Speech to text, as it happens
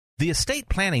The estate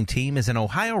planning team is an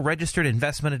Ohio registered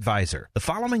investment advisor. The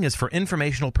following is for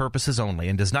informational purposes only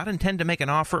and does not intend to make an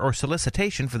offer or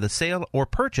solicitation for the sale or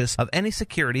purchase of any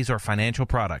securities or financial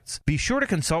products. Be sure to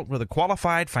consult with a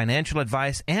qualified financial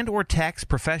advice and or tax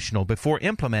professional before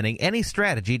implementing any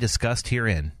strategy discussed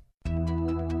herein.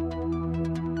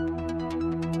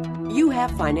 You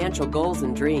have financial goals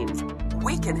and dreams.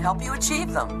 We can help you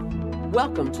achieve them.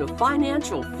 Welcome to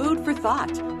Financial Food for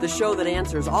Thought, the show that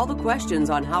answers all the questions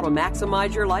on how to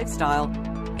maximize your lifestyle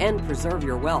and preserve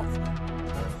your wealth.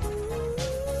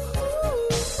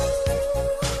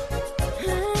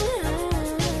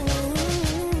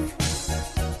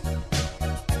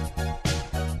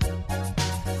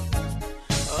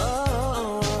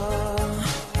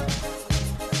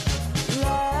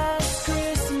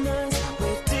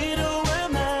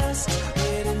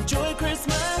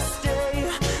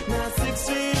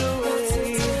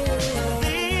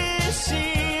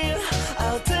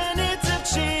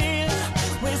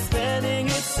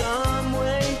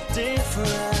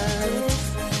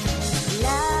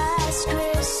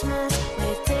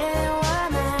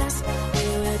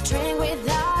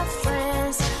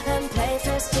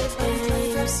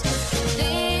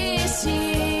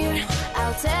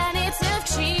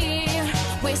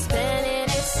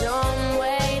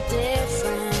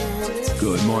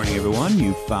 Good morning, everyone.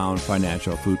 You found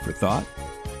Financial Food for Thought.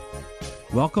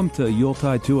 Welcome to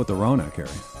Yuletide 2 at the Rona, Carrie.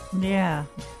 Yeah.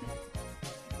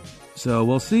 So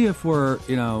we'll see if we're,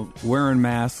 wearing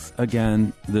masks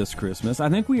again this Christmas. I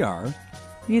think we are.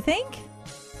 You think?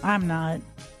 I'm not.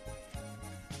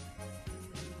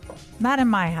 Not in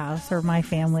my house or my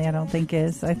family, I don't think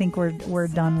is. I think we're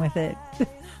done with it.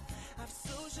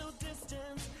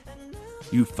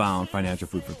 You found Financial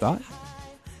Food for Thought.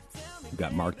 We've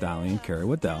got Mark Donnelly and Carrie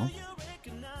Waddell.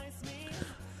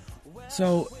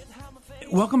 So,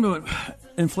 welcome to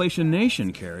Inflation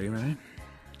Nation, Carrie, right?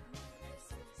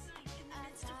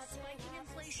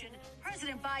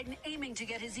 President Biden aiming to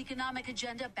get his economic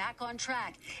agenda back on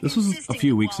track. This was a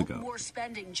few weeks ago. More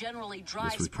spending generally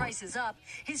drives prices up.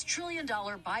 His $1 trillion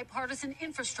bipartisan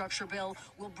infrastructure bill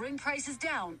will bring prices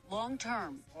down long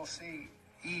term. We'll see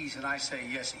ease, and I say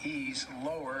yes, ease,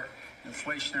 lower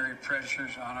inflationary pressures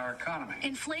on our economy.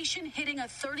 Inflation hitting a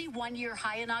 31-year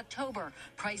high in October.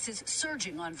 Prices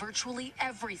surging on virtually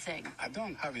everything. I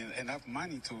don't have enough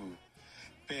money to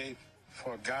pay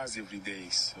for gas every day,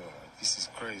 so this is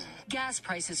crazy. Gas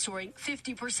prices soaring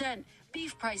 50%.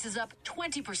 Beef prices up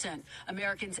 20%.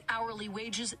 Americans' hourly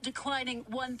wages declining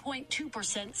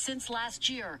 1.2% since last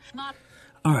year.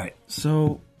 All right,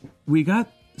 so we got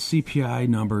CPI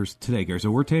numbers today, Gary. So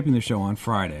we're taping the show on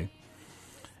Friday.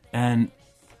 And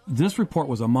this report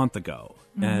was a month ago,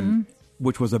 and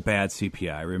which was a bad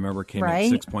CPI. Remember, it came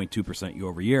at 6.2% year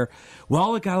over year.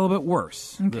 Well, it got a little bit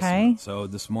worse this month. So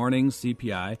this morning's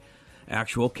CPI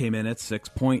actual came in at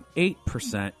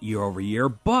 6.8% year over year,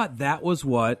 but that was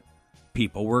what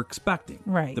people were expecting,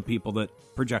 the people that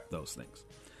project those things.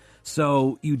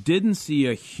 So you didn't see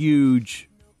a huge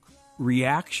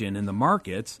reaction in the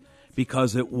markets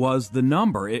because it was the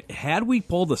number. Had we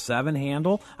pulled a 7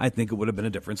 handle, I think it would have been a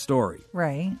different story.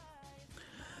 Right.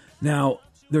 Now,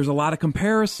 there's a lot of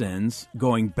comparisons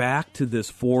going back to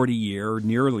this 40-year,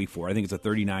 nearly 40, I think it's a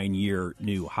 39-year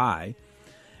new high.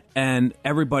 And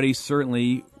everybody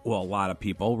certainly, well, a lot of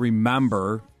people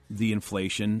remember the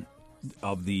inflation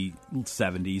of the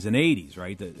 70s and 80s,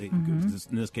 right? In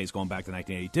this case, going back to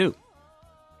 1982.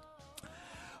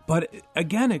 But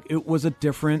again, it was a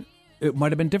different... It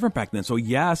might have been different back then. So,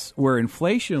 yes, where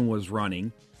inflation was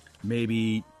running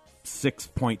maybe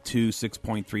 6.2,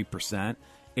 6.3%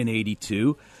 in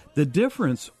 82, the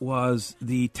difference was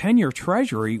the 10-year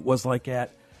Treasury was like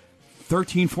at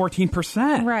 13,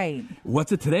 14%. Right.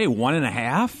 What's it today?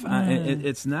 1.5%?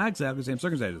 It's not exactly the same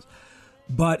circumstances.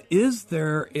 But is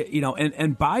there,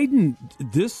 and Biden,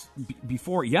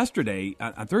 before yesterday,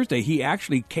 on Thursday, he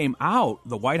actually came out,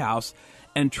 the White House,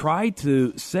 and tried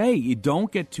to say you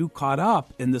don't get too caught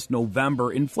up in this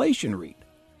November inflation read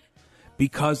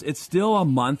because it's still a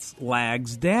month's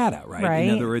lags data, right?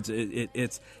 In other words,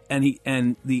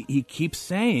 he keeps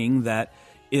saying that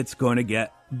it's going to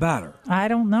get better. I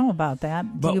don't know about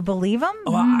that. Do you believe him?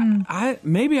 Well,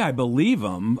 maybe I believe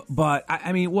him, but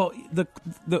I mean, well,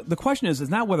 the question is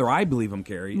not whether I believe him,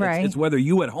 Carrie. It's whether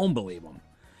you at home believe him.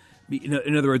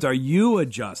 In other words, are you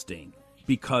adjusting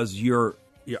because you're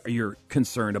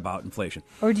concerned about inflation?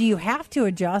 Or do you have to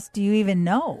adjust? Do you even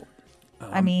know?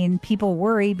 I mean, people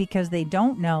worry because they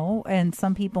don't know, and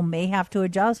some people may have to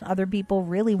adjust. Other people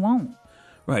really won't.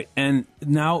 Right. And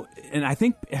now, and I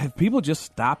think, have people just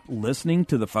stopped listening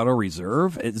to the Federal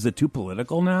Reserve? Is it too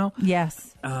political now?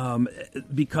 Yes.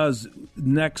 Because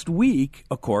next week,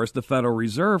 of course, the Federal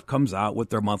Reserve comes out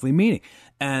with their monthly meeting.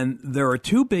 And there are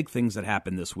two big things that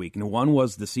happened this week. And one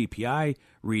was the CPI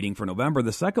reading for November.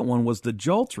 The second one was the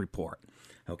JOLTS report.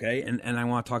 Okay, and I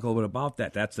want to talk a little bit about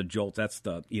that. That's the JOLTS. That's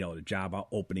the the job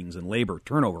openings and labor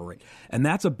turnover rate, and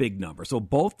that's a big number. So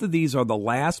both of these are the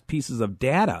last pieces of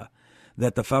data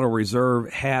that the Federal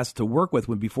Reserve has to work with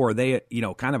before they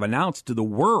kind of announce to the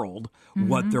world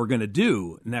what they're going to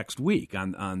do next week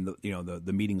on the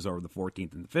the meetings over the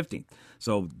 14th and the 15th.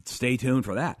 So stay tuned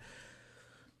for that.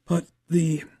 But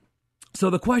the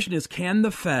question is, can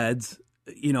the Feds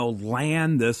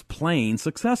land this plane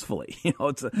successfully?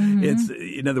 It's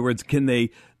in other words, can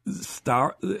they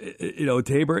start, the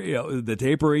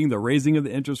tapering, the raising of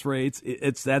the interest rates?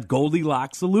 It's that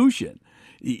Goldilocks solution.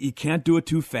 You can't do it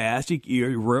too fast.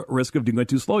 You risk of doing it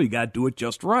too slow. You got to do it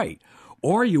just right.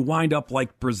 Or you wind up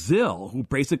like Brazil, who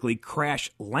basically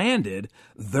crash landed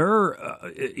their,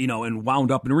 and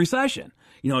wound up in recession.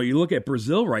 You look at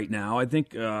Brazil right now. I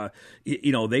think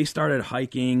they started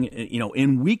hiking,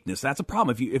 in weakness. That's a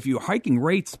problem. If you're hiking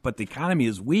rates, but the economy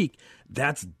is weak,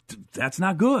 that's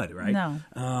not good, right? No.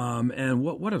 And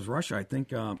what is Russia? I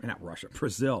think not Russia,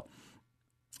 Brazil.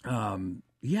 I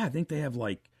think they have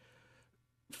like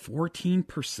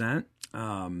 14%.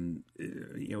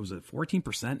 It was a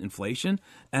 14% inflation,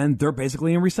 and they're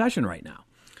basically in recession right now.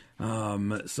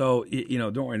 So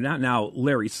don't worry. Now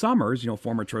Larry Summers,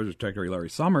 former Treasury Secretary Larry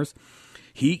Summers,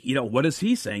 he, what is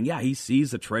he saying? Yeah, he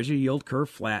sees the Treasury yield curve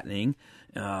flattening,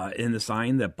 in the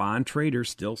sign that bond traders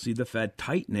still see the Fed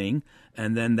tightening,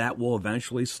 and then that will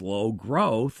eventually slow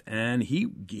growth. And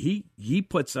he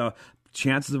puts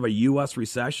chances of a U.S.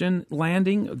 recession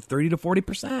landing of 30 to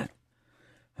 40%.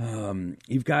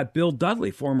 You've got Bill Dudley,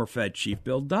 former Fed chief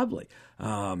Bill Dudley.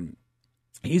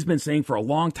 He's been saying for a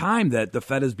long time that the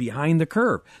Fed is behind the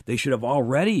curve. They should have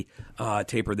already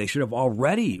tapered. They should have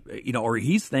already, or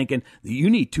he's thinking that you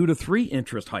need 2 to 3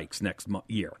 interest hikes next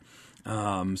year.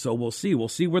 So we'll see. We'll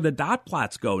see where the dot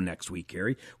plots go next week,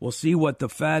 Gary. We'll see what the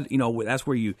Fed, that's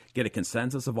where you get a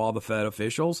consensus of all the Fed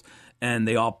officials, and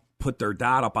they all put their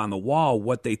dot up on the wall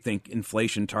what they think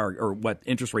inflation target or what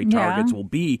interest rate targets will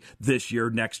be this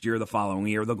year, next year, the following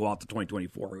year. They'll go out to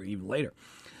 2024 or even later.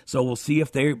 So we'll see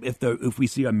if we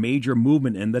see a major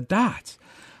movement in the dots.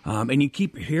 And you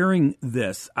keep hearing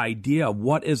this idea of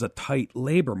what is a tight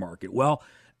labor market. Well,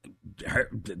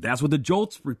 that's what the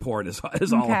JOLTS report is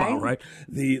all about, right?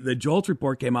 The JOLTS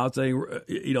report came out saying,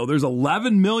 there's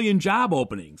 11 million job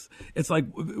openings. It's like,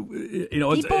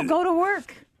 people go to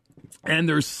work. And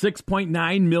there's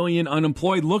 6.9 million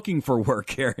unemployed looking for work,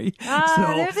 Carrie. So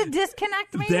there's a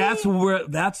disconnect, maybe?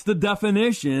 That's the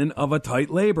definition of a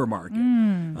tight labor market.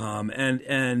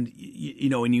 And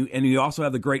you also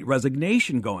have the Great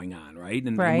Resignation going on, right?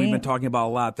 And we've been talking about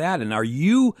a lot of that. And are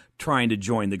you trying to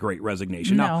join the Great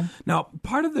Resignation? No. Now,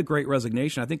 part of the Great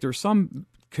Resignation, I think there's some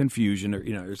confusion,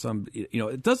 or some,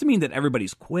 it doesn't mean that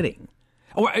everybody's quitting.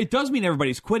 Oh, it does mean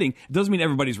everybody's quitting. It doesn't mean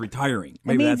everybody's retiring.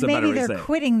 Maybe that's a better way to say it. Maybe they're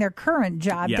quitting their current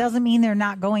job. Yeah. Doesn't mean they're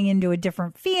not going into a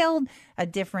different field, a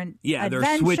different adventure.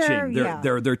 They're switching.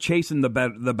 They're chasing the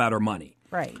better money.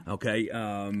 Right. Okay.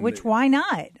 Which, why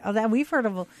not? That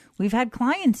we've had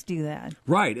clients do that.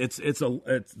 Right. It's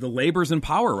the labor's in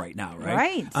power right now, right?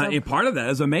 Right. And part of that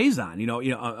is Amazon.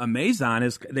 Amazon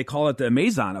is, they call it the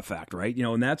Amazon effect, right?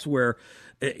 And that's where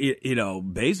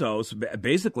Bezos,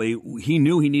 basically, he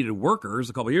knew he needed workers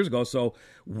a couple of years ago. So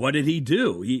what did he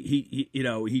do?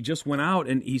 He just went out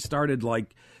and he started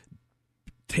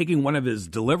taking one of his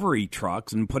delivery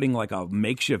trucks and putting like a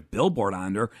makeshift billboard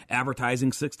on there, advertising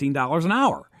 $16 an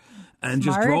hour. And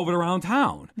Smart. Just drove it around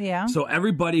town. Yeah. So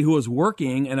everybody who was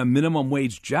working in a minimum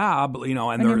wage job,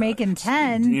 and they're making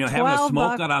 10, having a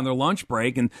smoke out on their lunch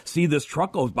break and see this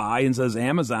truck goes by and says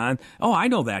Amazon, oh, I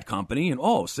know that company, and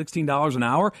 $16 an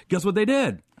hour. Guess what they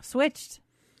did? Switched.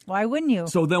 Why wouldn't you?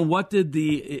 So then what did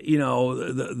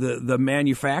the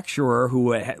manufacturer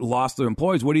who had lost their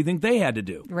employees, what do you think they had to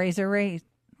do? Raise their rate.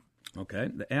 Okay,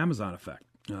 the Amazon effect.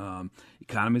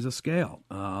 Economies of scale.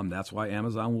 That's why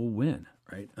Amazon will win.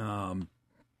 Right.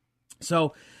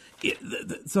 So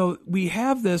we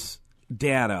have this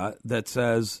data that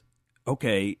says,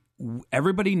 okay,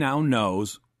 everybody now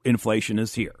knows inflation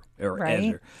is here.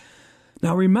 Right.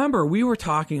 Now, remember, we were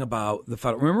talking about the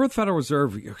Federal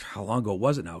Reserve. How long ago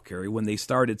was it now, Carrie, when they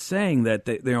started saying that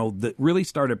that really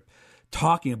started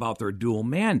talking about their dual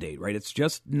mandate, right? It's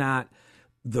just not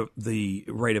the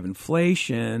rate of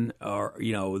inflation or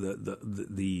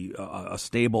a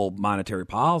stable monetary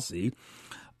policy.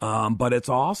 but it's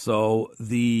also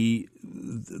the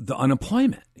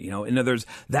unemployment. In other words,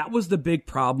 that was the big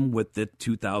problem with the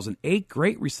 2008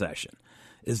 Great Recession,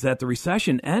 is that the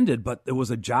recession ended, but it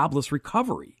was a jobless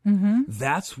recovery. Mm-hmm.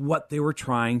 That's what they were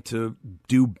trying to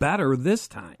do better this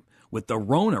time with the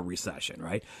Rona recession,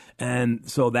 right? And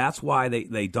so that's why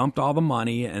they dumped all the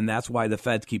money, and that's why the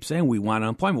Feds keep saying we want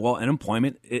unemployment. Well,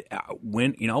 unemployment,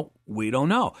 we don't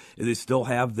know. They still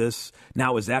have this.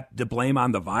 Now, is that to blame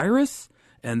on the virus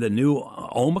and the new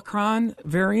Omicron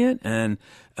variant, and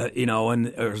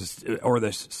or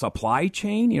the supply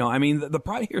chain?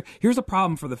 Here's a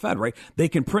problem for the Fed, right? They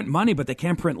can print money, but they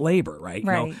can't print labor, right?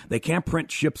 Right. They can't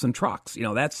print ships and trucks.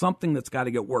 That's something that's got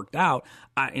to get worked out.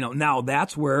 Now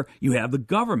that's where you have the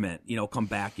government, come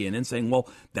back in and saying, well,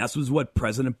 that's what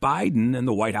President Biden and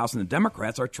the White House and the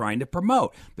Democrats are trying to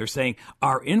promote. They're saying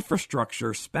our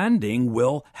infrastructure spending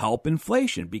will help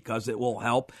inflation because it will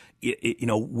help,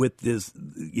 with this,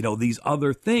 these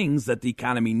other things that the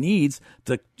economy needs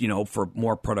to, for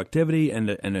more productivity and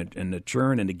to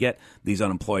churn and to get these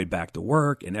unemployed back to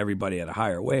work and everybody at a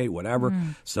higher wage, whatever.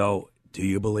 So do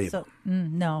you believe it?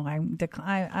 No,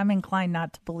 I'm inclined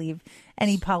not to believe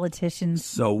any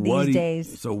politicians these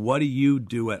days. So what do you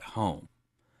do at home?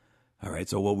 All right.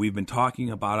 So what we've been talking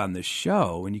about on this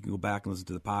show, and you can go back and listen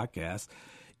to the podcast,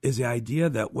 is the idea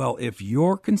that, well, if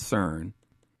you're concerned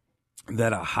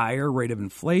that a higher rate of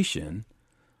inflation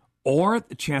or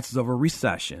the chances of a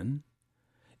recession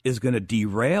is going to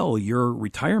derail your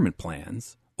retirement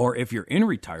plans, or if you're in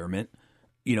retirement,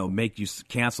 make you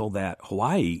cancel that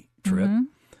Hawaii trip,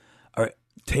 or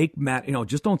take Matt,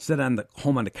 just don't sit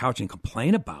home on the couch and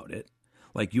complain about it.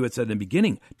 Like you had said in the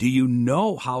beginning, do you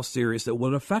know how serious it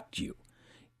will affect you?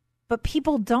 But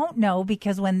people don't know,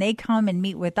 because when they come and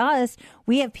meet with us,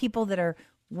 we have people that are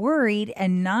worried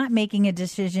and not making a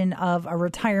decision of a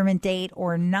retirement date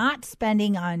or not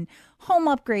spending on home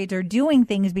upgrades or doing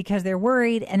things because they're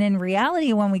worried. And in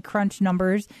reality, when we crunch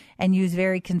numbers and use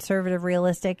very conservative,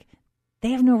 realistic, they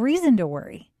have no reason to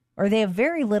worry, or they have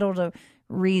very little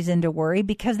reason to worry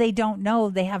because they don't know.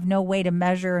 They have no way to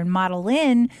measure and model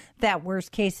in that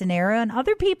worst case scenario. And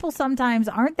other people sometimes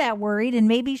aren't that worried and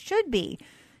maybe should be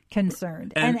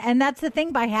concerned. And that's the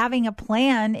thing by having a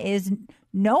plan, is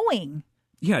knowing.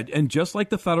 Yeah, and just like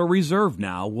the Federal Reserve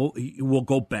now will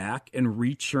go back and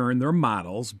rechurn their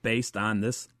models based on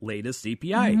this latest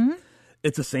CPI. Mm-hmm.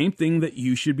 It's the same thing that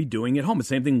you should be doing at home. It's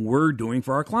the same thing we're doing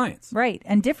for our clients. Right.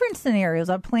 And different scenarios.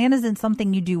 A plan isn't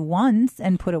something you do once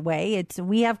and put away.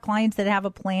 We have clients that have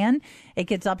a plan. It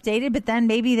gets updated, but then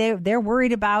maybe they're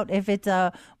worried about if it's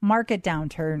a market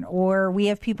downturn. Or we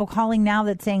have people calling now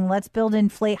that's saying, let's build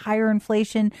higher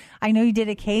inflation. I know you did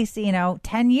a case,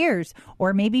 10 years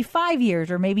or maybe 5 years,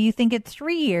 or maybe you think it's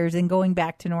 3 years and going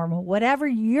back to normal. Whatever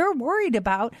you're worried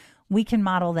about, we can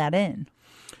model that in.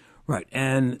 Right.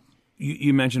 And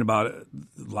you mentioned about a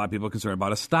lot of people are concerned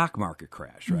about a stock market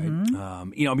crash, right?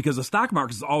 Mm-hmm. Because the stock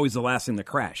market is always the last thing to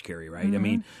crash, Carrie, right? Mm-hmm. I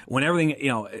mean, when everything,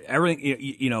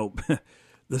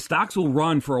 the stocks will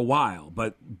run for a while,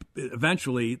 but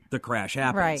eventually the crash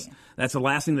happens. Right. That's the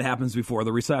last thing that happens before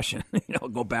the recession.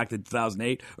 Go back to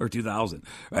 2008 or 2000,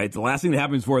 right? The last thing that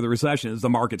happens before the recession is the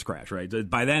markets crash, right?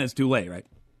 By then it's too late, right?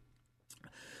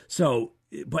 So,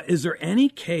 but is there any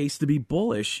case to be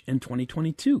bullish in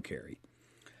 2022, Carrie?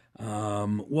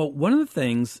 Well, one of the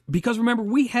things, because remember,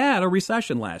 we had a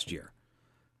recession last year.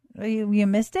 You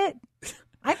missed it?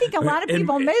 I think a lot of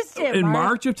people missed it. In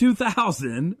March of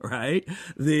 2000, right,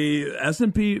 the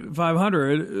S&P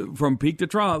 500 from peak to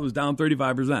trough was down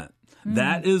 35%.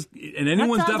 That is, in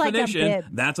anyone's definition,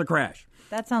 that's a crash.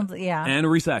 That sounds, yeah. And a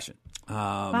recession.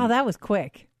 Wow, that was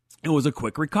quick. It was a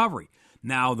quick recovery.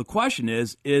 Now, the question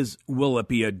is will it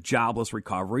be a jobless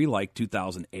recovery like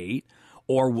 2008,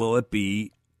 or will it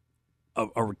be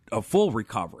a full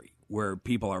recovery where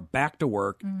people are back to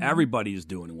work, everybody is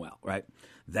doing well, right?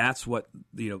 That's what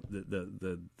the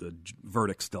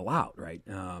verdict's still out, right?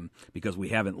 Because we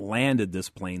haven't landed this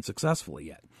plane successfully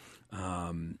yet.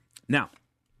 Now,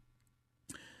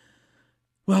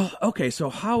 well, okay, so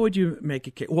how would you make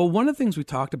a case? Well, one of the things we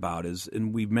talked about is,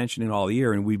 and we've mentioned it all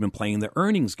year, and we've been playing the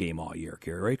earnings game all year,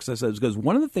 Carrie, right? Because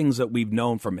one of the things that we've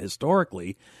known from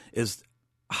historically is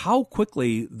how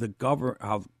quickly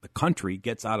how the country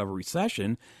gets out of a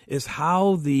recession is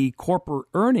how the corporate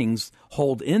earnings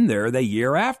hold in there the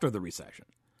year after the recession.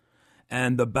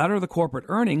 And the better the corporate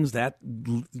earnings, that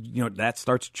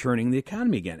starts churning the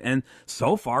economy again. And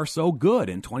so far, so good.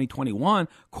 In 2021,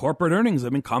 corporate earnings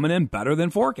have been coming in better than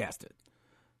forecasted,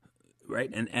 right?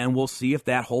 And we'll see if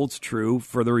that holds true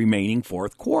for the remaining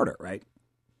fourth quarter, right?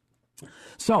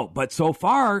 But so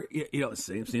far, it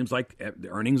seems like the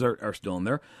earnings are still in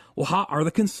there. Well, how are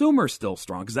the consumers still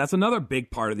strong? Because that's another big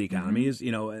part of the economy is,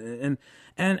 and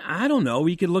I don't know.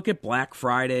 We could look at Black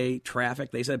Friday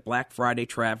traffic. They said Black Friday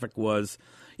traffic was,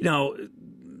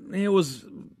 it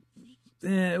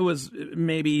was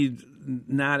maybe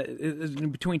not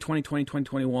between 2020 and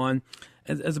 2021.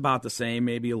 It's about the same,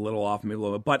 maybe a little off, maybe a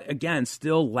little bit. But again,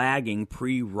 still lagging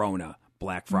pre-Rona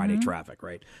Black Friday traffic,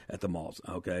 right, at the malls.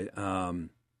 Okay. How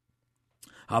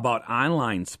about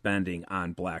online spending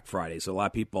on Black Friday? So a lot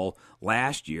of people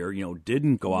last year,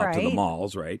 didn't go out to the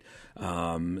malls, right?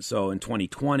 So in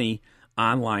 2020,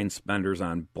 online spenders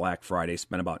on Black Friday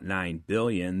spent about $9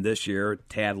 billion. This year,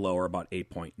 tad lower, about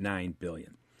 $8.9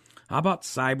 billion. How about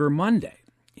Cyber Monday?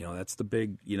 That's the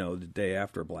big, the day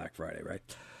after Black Friday, right?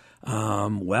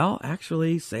 Well,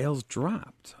 actually, sales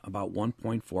dropped about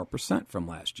 1.4% from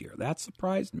last year. That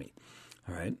surprised me.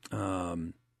 All right.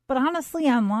 But honestly,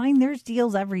 online, there's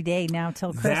deals every day now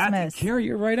till Christmas. Carrie,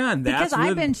 you're right on. Because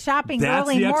I've been shopping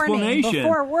early morning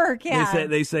before work. Yeah.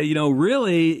 They say,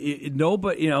 really,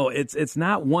 it's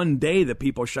not one day that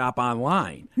people shop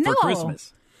online for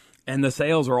Christmas. And the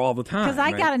sales are all the time. Because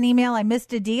I got an email, I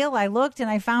missed a deal, I looked, and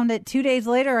I found it 2 days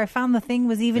later. I found the thing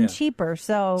was even cheaper.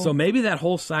 So maybe that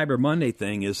whole Cyber Monday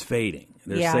thing is fading.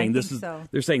 They're saying this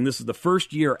is the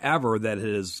first year ever that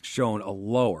it has shown a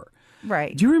lower.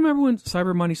 Right. Do you remember when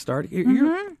Cyber Monday started?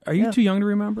 Are you too young to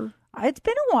remember? It's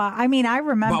been a while. I mean, I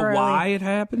remember. But why it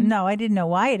happened? No, I didn't know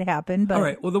why it happened. But all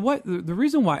right. Well, the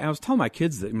reason why I was telling my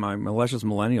kids that my malicious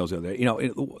millennials the other day,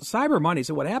 Cyber Monday.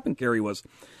 So what happened, Gary, was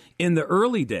in the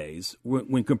early days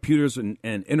when computers and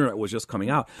internet was just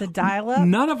coming out, the dial-up.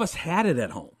 None of us had it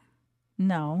at home.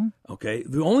 No. Okay.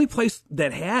 The only place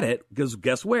that had it, because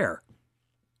guess where?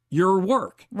 Your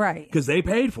work. Right. Because they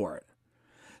paid for it.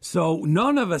 So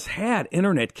none of us had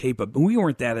internet capability. We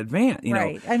weren't that advanced,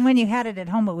 right. And when you had it at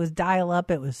home, it was dial-up.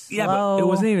 It was slow. Yeah, but it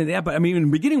wasn't even that. But I mean, in the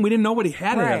beginning, we didn't know nobody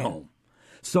had it at home.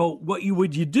 So what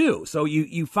would you do? So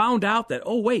you found out that,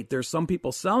 oh, wait, there's some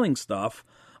people selling stuff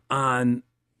on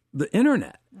the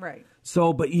internet. Right.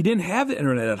 So, but you didn't have the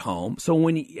internet at home. So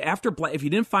if you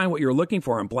didn't find what you were looking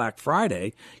for on Black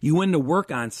Friday, you went to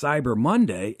work on Cyber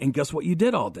Monday, and guess what you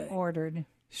did all day? Ordered.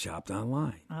 Shopped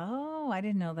online. Oh, I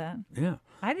didn't know that. Yeah.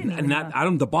 I didn't even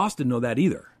know. The boss didn't know that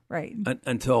either. Right.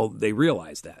 Until they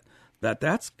realized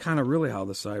that's kind of really how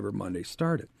the Cyber Monday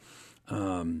started.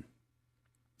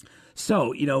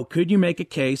 So, could you make a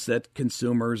case that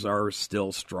consumers are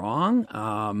still strong?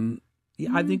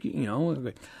 I think,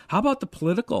 how about the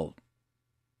political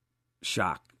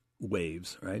shock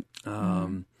waves, right?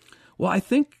 Well, I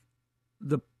think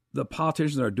the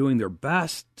politicians are doing their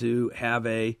best to have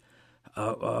a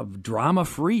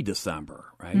drama-free December,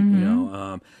 right?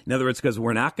 In other words, because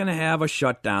we're not going to have a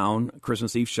shutdown,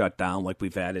 Christmas Eve shutdown like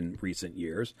we've had in recent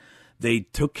years. They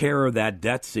took care of that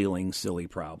debt ceiling silly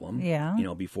problem,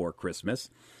 before Christmas.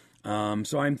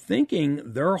 So I'm thinking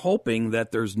they're hoping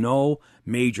that there's no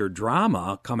major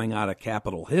drama coming out of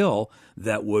Capitol Hill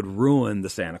that would ruin the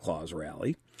Santa Claus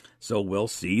rally. So we'll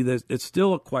see. It's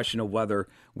still a question of whether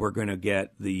we're going to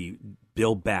get the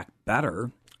Build Back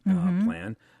Better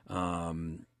plan.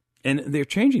 And they're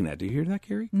changing that. Do you hear that,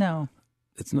 Carrie? No.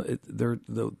 It's not. They're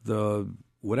the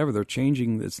whatever they're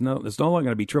changing. It's no longer going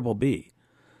to be Triple B.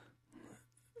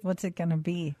 What's it going to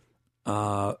be?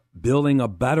 Building a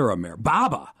better America.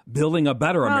 BABA, building a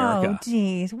better America. Oh,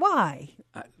 geez. Why?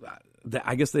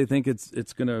 I guess they think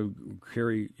it's going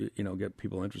to get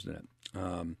people interested in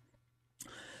it.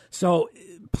 So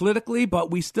politically,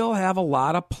 but we still have a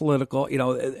lot of political,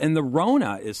 and the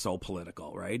Rona is so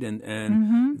political, right? And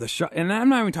and I'm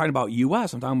not even talking about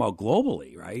U.S. I'm talking about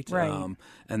globally, right? Right.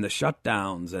 And the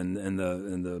shutdowns and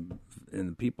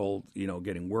the people,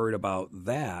 getting worried about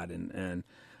that, and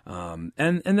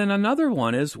then another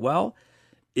one is, well,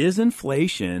 is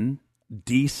inflation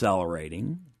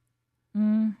decelerating,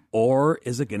 or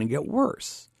is it going to get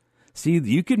worse? See,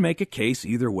 you could make a case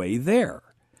either way there.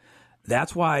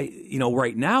 That's why,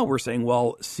 right now we're saying,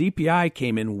 well, CPI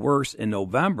came in worse in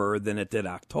November than it did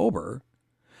October.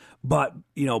 But,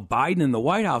 Biden in the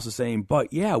White House is saying,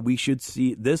 but yeah, we should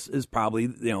see this is probably,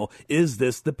 is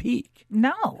this the peak?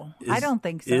 No, I don't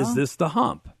think so. Is this the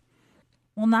hump?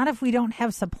 Well, not if we don't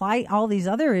have all these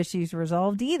other issues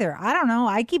resolved either. I don't know.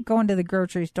 I keep going to the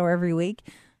grocery store every week.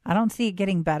 I don't see it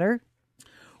getting better.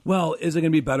 Well, is it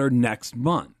going to be better next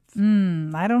month?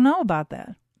 I don't know about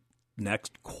that.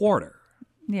 Next quarter.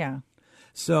 Yeah.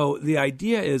 So the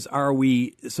idea is,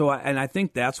 and I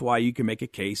think that's why you can make a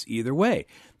case either way.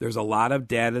 There's a lot of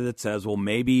data that says, well,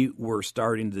 maybe we're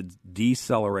starting to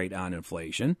decelerate on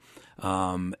inflation.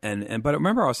 But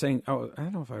remember I was saying, I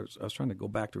don't know if I was trying to go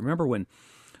back to, remember when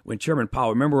Chairman Powell,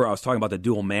 remember I was talking about the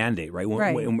dual mandate, right?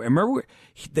 Remember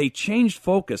they changed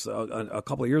focus a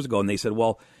couple of years ago, and they said,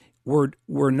 well,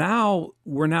 we're not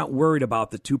worried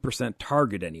about the 2%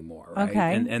 target anymore, right?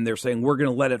 Okay. And they're saying we're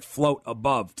going to let it float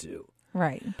above 2%.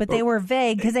 Right. But they were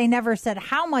vague because they never said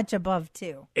how much above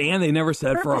 2%. And they never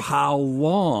said for how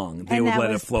long they would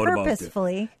let it float above 2%.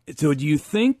 Purposefully. So do you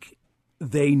think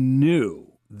they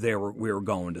knew we were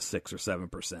going to 6 or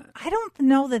 7%? I don't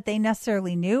know that they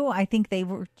necessarily knew. I think they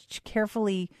were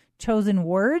carefully chosen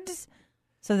words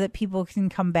so that people can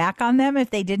come back on them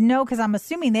if they didn't know, because I'm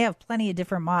assuming they have plenty of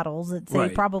different models that say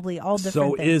probably all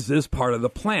different things. So is this part of the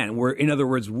plan? Where, in other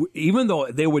words, even though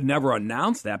they would never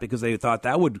announce that because they thought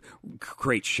that would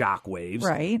create shock waves.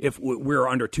 Right. If we're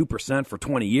under 2% for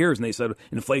 20 years and they said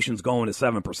inflation's going to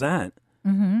 7%.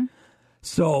 Mm-hmm.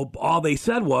 So all they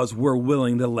said was, we're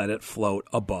willing to let it float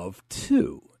above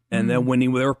 2%. And then when they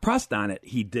were pressed on it,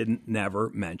 he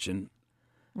never mention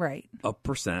a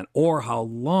percent or how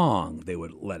long they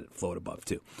would let it float above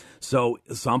 2%. So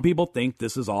some people think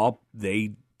this is all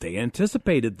they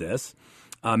anticipated this.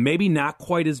 Maybe not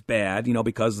quite as bad,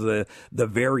 because the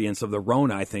variance of the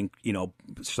Rona, I think,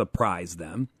 surprised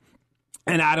them.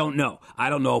 And I don't know. I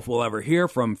don't know if we'll ever hear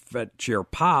from Fed Chair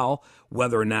Powell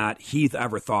whether or not he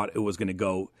ever thought it was going to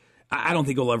go. I don't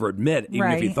think he'll ever admit,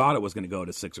 even if he thought it was going to go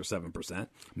to 6 or 7%.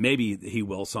 Maybe he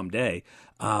will someday.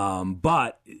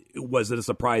 But was it a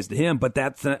surprise to him? But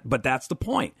that's the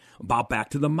point about back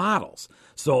to the models.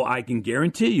 So I can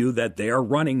guarantee you that they are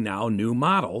running now new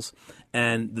models.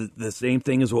 And the same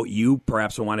thing is what you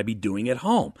perhaps will want to be doing at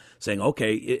home, saying,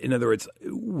 okay, in other words,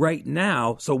 right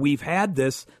now, so we've had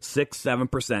this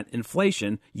 6-7%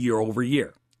 inflation year over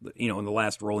year, in the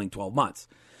last rolling 12 months.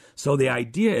 So the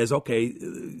idea is, okay,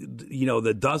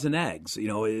 the dozen eggs,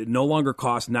 it no longer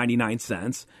costs 99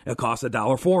 cents. It costs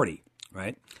 $1.40,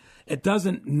 right? It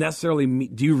doesn't necessarily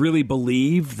mean, do you really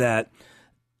believe that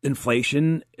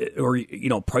inflation or,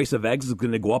 price of eggs is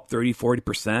going to go up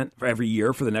 30-40% for every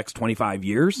year for the next 25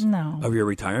 years of your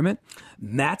retirement?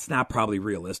 That's not probably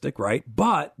realistic, right?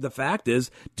 But the fact is,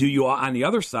 do you, on the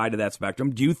other side of that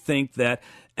spectrum, do you think that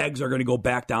eggs are going to go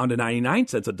back down to 99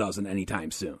 cents a dozen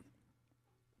anytime soon?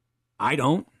 I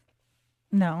don't.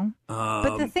 No.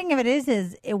 But the thing of it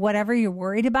is whatever you're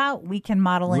worried about, we can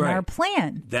model in our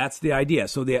plan. That's the idea.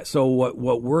 So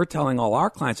what we're telling all our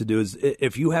clients to do is,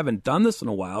 if you haven't done this in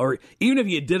a while, or even if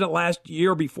you did it last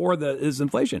year before this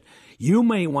inflation, you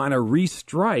may want to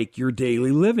restrike your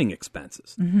daily living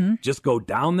expenses. Mm-hmm. Just go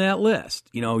down that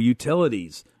list.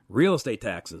 Utilities, real estate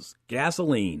taxes,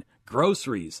 gasoline,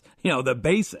 groceries, the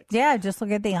basics. Yeah, just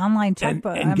look at the online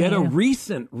checkbook. And get a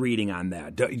recent reading on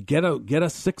that. Get a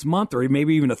 6 month or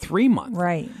maybe even a 3 month.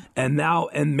 Right. And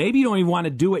maybe you don't even want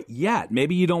to do it yet.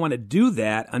 Maybe you don't want to do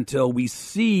that until we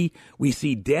see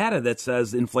data that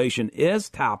says inflation is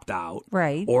topped out.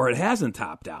 Right. Or it hasn't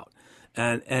topped out.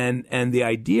 And the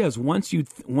idea is once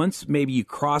maybe you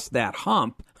cross that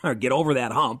hump or get over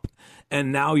that hump,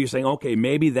 and now you're saying, okay,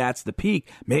 maybe that's the peak.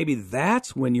 Maybe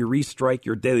that's when you restrike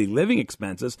your daily living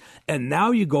expenses. And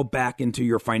now you go back into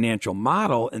your financial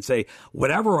model and say,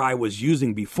 whatever I was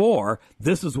using before,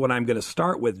 this is what I'm going to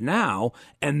start with now.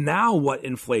 And now what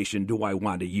inflation do I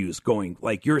want to use going,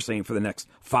 like you're saying, for the next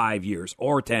 5 years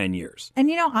or 10 years?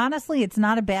 And, honestly, it's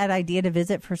not a bad idea to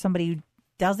visit for somebody who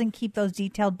doesn't keep those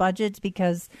detailed budgets,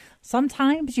 because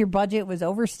sometimes your budget was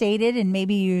overstated and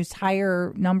maybe you used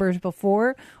higher numbers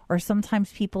before, or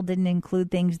sometimes people didn't include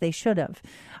things they should have.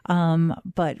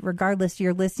 But regardless,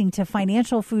 you're listening to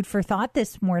Financial Food for Thought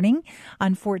this morning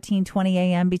on 1420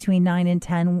 a.m. between 9 and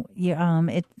 10.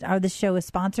 The show is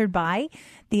sponsored by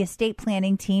the Estate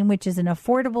Planning Team, which is an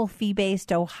affordable,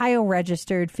 fee-based,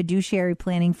 Ohio-registered fiduciary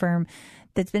planning firm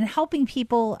that's been helping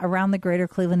people around the greater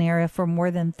Cleveland area for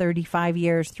more than 35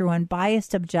 years through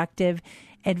unbiased, objective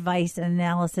advice and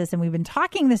analysis. And we've been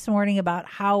talking this morning about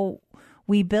how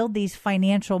we build these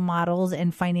financial models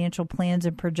and financial plans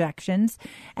and projections.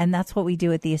 And that's what we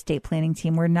do at the Estate Planning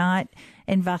Team. We're not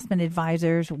investment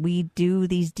advisors. We do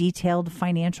these detailed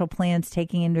financial plans,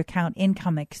 taking into account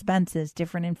income, expenses,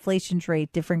 different inflation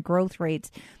rate, different growth rates,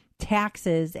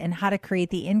 taxes, and how to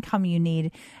create the income you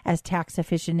need as tax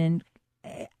efficient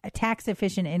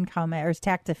income, or as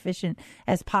tax efficient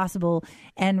as possible.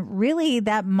 And really,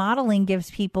 that modeling gives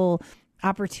people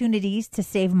opportunities to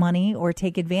save money or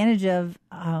take advantage of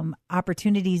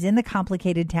opportunities in the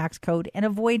complicated tax code and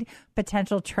avoid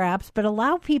potential traps, but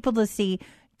allow people to see,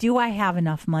 Do I have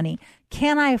enough money?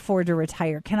 Can I afford to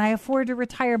retire? Can I afford to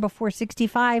retire before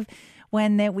 65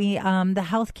 when the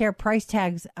healthcare price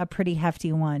tag's a pretty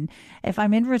hefty one? If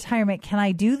I'm in retirement, can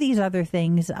I do these other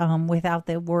things without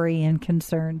the worry and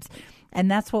concerns?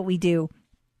 And that's what we do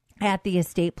at the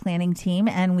estate planning team.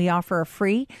 And we offer a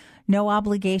free, no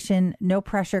obligation, no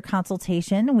pressure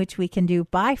consultation, which we can do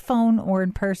by phone or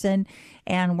in person.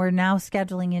 And we're now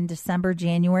scheduling in December,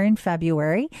 January, and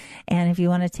February. And if you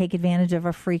want to take advantage of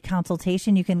a free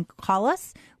consultation, you can call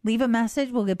us, leave a message.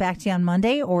 We'll get back to you on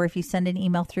Monday. Or if you send an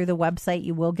email through the website,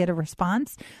 you will get a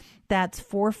response. That's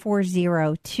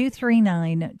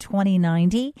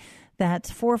 440-239-2090.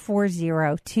 That's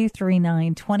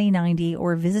 440-239-2090.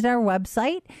 Or visit our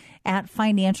website at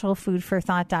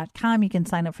financialfoodforthought.com. You can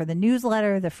sign up for the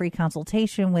newsletter, the free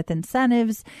consultation with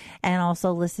incentives, and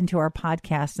also listen to our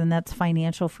podcast. And that's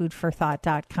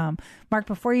financialfoodforthought.com. Mark,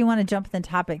 before you want to jump in the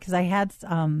topic, because I had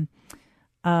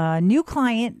a new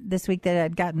client this week that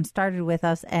had gotten started with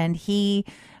us, and we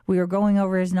were going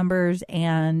over his numbers,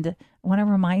 and I want to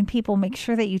remind people, make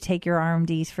sure that you take your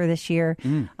RMDs for this year.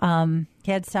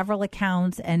 He had several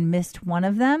accounts and missed one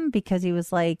of them because he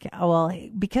was like,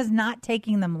 because not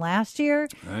taking them last year,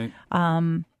 Right.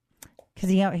 Because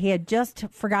he had just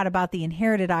forgot about the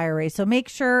inherited IRA. So make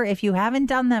sure, if you haven't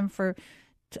done them for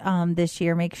this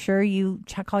year, make sure you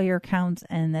check all your accounts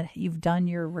and that you've done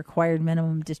your required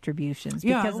minimum distributions,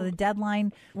 because the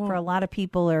deadline for a lot of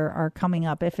people are coming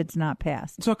up if it's not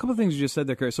passed. So a couple of things you just said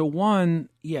there, Carrie. So one,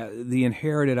 the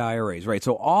inherited IRAs, right?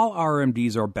 So all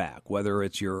RMDs are back, whether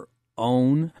it's your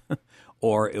own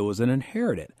or it was an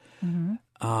inherited.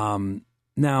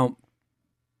 Now,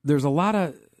 there's a lot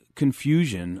of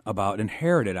confusion about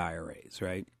inherited IRAs,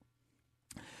 right?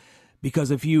 Because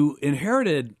if you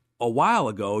inherited a while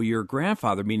ago, your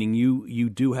grandfather, meaning you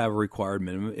do have a required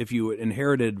minimum. If you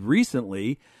inherited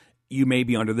recently, you may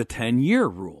be under the 10-year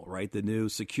rule, right? The new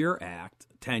Secure Act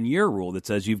 10-year rule that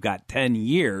says you've got 10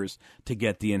 years to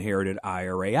get the inherited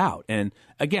IRA out. And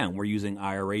again, we're using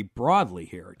IRA broadly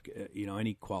here.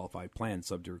 Any qualified plan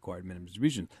subject to required minimum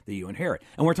distribution that you inherit.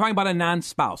 And we're talking about a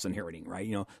non-spouse inheriting,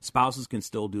 right? Spouses can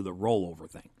still do the rollover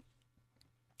thing.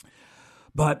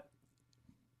 But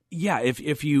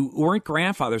if you weren't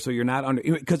grandfathered, so you're not under,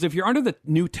 because if you're under the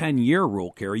new 10-year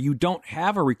rule, Carrie, you don't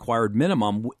have a required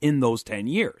minimum in those 10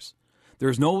 years.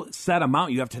 There's no set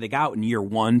amount you have to take out in year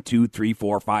 1, 2, 3,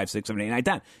 4, 5, 6, 7, 8, 9,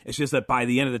 10. It's just that by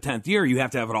the end of the 10th year, you have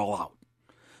to have it all out.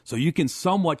 So you can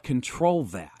somewhat control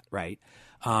that, right?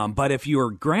 But if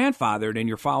you're grandfathered and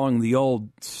you're following the old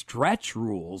stretch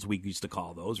rules, we used to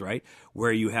call those, right,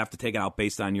 where you have to take it out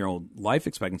based on your own life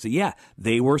expectancy,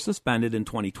 they were suspended in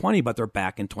 2020, but they're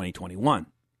back in 2021.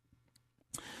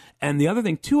 And the other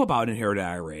thing, too, about inherited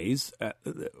IRAs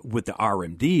with the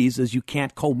RMDs is you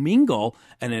can't commingle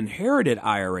an inherited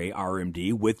IRA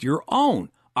RMD with your own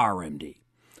RMD,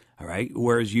 all right?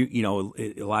 Whereas,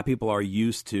 a lot of people are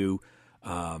used to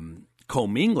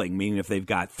commingling, meaning if they've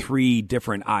got 3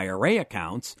 different IRA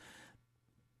accounts,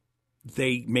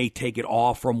 they may take it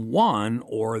all from one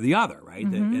or the other, right?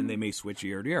 And they may switch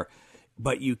year to year.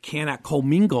 But you cannot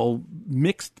commingle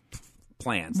mixed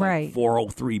plans, like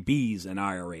 403Bs and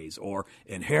IRAs, or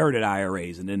inherited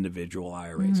IRAs and individual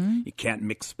IRAs. You can't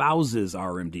mix spouses'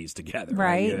 RMDs together.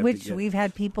 Right, which we've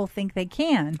had people think they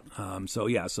can. So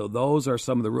those are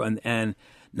some of the rules. And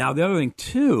now the other thing,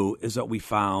 too, is that we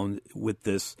found with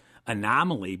this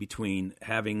anomaly between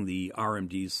having the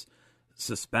RMDs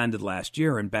suspended last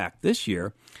year and back this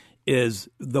year is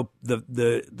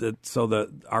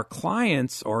our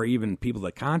clients, or even people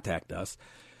that contact us,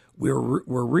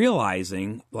 we're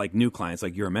realizing, like new clients,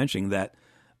 like you were mentioning, that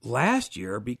last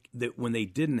year that when they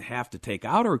didn't have to take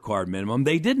out a required minimum,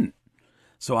 they didn't.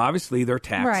 So obviously their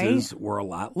taxes were a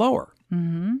lot lower.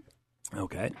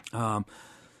 Okay.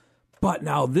 But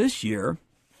now this year,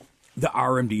 the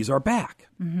RMDs are back.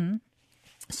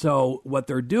 So what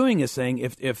they're doing is saying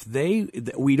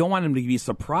we don't want them to be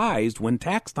surprised when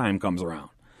tax time comes around.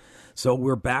 So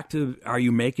we're back to, are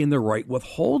you making the right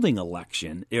withholding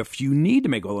election if you need to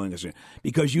make a withholding election?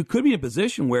 Because you could be in a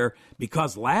position where,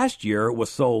 because last year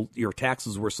your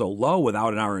taxes were so low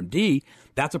without an RMD,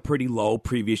 that's a pretty low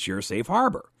previous year safe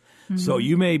harbor. So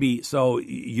your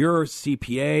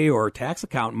CPA or tax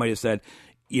accountant might have said,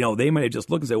 they might have just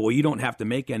looked and said, well, you don't have to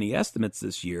make any estimates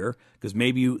this year because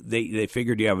maybe they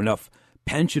figured you have enough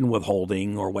pension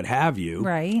withholding or what have you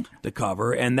to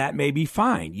cover, and that may be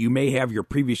fine. You may have your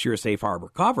previous year safe harbor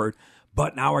covered,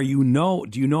 But now do you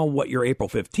know what your April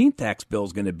 15th tax bill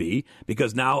is going to be?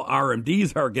 Because now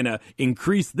RMDs are going to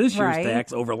increase this year's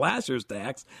tax over last year's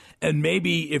tax. And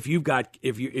maybe if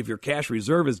your cash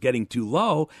reserve is getting too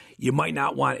low, you might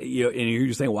not want, and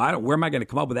you're saying, well, where am I going to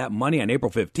come up with that money on April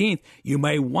 15th? You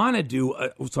may want to do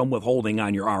some withholding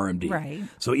on your RMD. Right.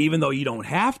 So even though you don't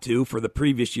have to for the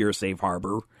previous year's safe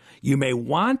harbor, you may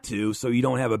want to, so you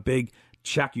don't have a big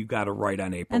check you got to write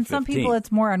on April 15th. And some people,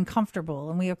 it's more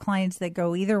uncomfortable, and we have clients that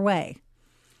go either way.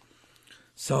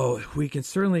 So we can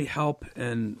certainly help,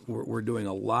 and we're doing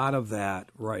a lot of that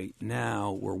right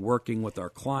now. We're working with our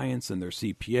clients and their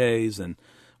CPAs, and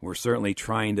we're certainly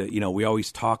trying to, we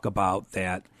always talk about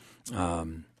that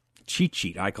cheat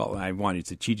sheet. I wanted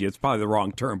to cheat sheet. It's probably the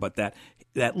wrong term, but that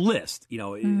list,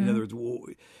 in other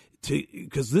words,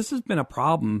 because this has been a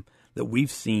problem that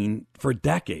we've seen for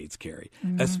decades, Carrie.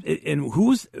 Mm-hmm. And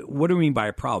what do we mean by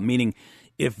a problem? Meaning,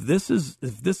 if this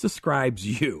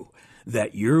describes you,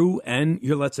 that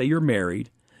let's say you're married,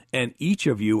 and each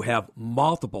of you have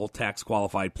multiple tax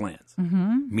qualified plans,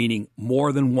 meaning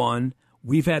more than one.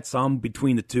 We've had some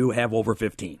between the two have over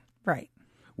 15. Right.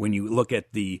 When you look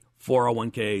at the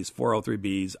 401ks,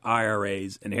 403bs,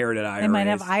 IRAs, inherited IRAs. They might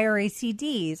have IRA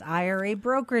CDs, IRA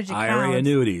brokerage accounts. IRA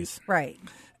annuities. Right.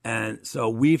 And so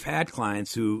we've had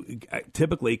clients who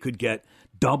typically could get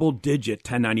double-digit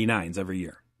 1099s every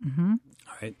year. Mm-hmm.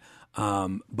 All right.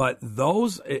 But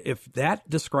if that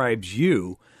describes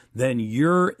you, then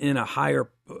you're in a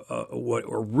higher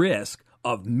risk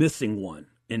of missing one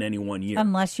in any 1 year.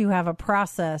 Unless you have a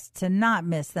process to not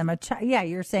miss them.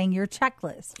 You're saying your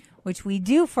checklist, which we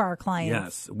do for our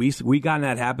clients. Yes. We got in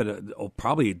that habit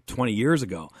probably 20 years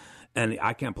ago. And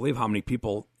I can't believe how many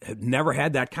people have never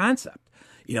had that concept.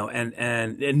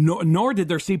 Nor did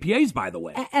their CPAs, by the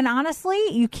way. And honestly,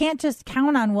 you can't just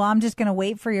count on, I'm just going to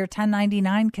wait for your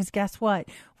 1099, because guess what?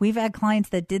 We've had clients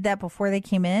that did that before they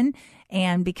came in,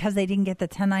 and because they didn't get the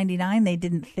 1099, they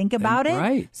didn't think about it.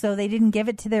 Right. So they didn't give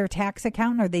it to their tax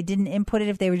accountant, or they didn't input it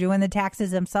if they were doing the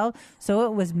taxes themselves. So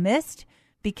it was missed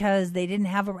because they didn't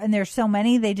have and there's so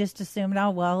many, they just assumed,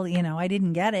 I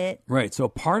didn't get it. Right. So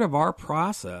part of our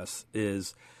process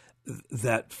is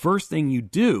that first thing you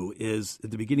do is at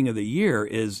the beginning of the year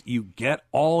is you get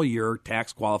all your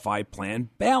tax qualified plan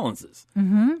balances.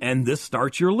 Mm-hmm. And this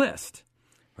starts your list,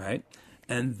 right?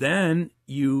 And then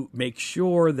you make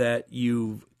sure that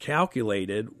you've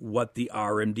calculated what the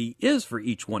RMD is for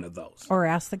each one of those. Or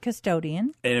ask the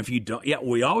custodian. And if you don't,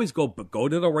 we always go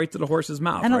right to the horse's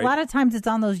mouth. And right? a lot of times it's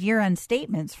on those year-end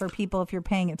statements for people if you're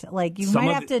paying it. You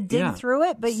might have to dig through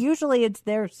it, but usually it's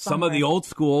there somewhere. Some of the old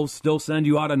schools still send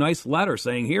you out a nice letter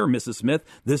saying, here, Mrs. Smith,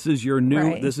 this is your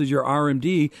this is your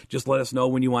RMD. Just let us know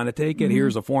when you want to take it. Mm-hmm.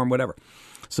 Here's a form, whatever.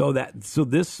 So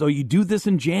you do this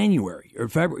in January or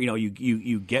February.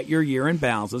 You get your year-end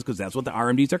balances because that's what the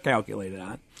RMDs are calculated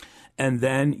on, and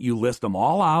then you list them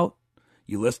all out.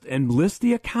 You list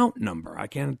the account number. I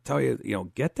can't tell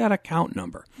you. Get that account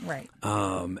number. Right.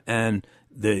 And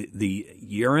the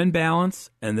year-end balance,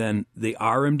 and then the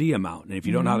RMD amount. And if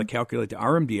you don't know how to calculate the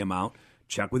RMD amount,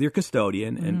 check with your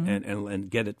custodian and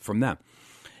get it from them.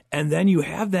 And then you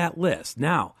have that list.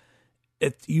 Now,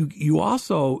 you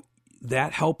also.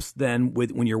 That helps then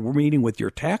when you're meeting with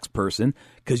your tax person,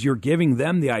 because you're giving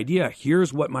them the idea,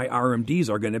 here's what my RMDs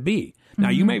are going to be. Now,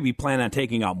 you may be planning on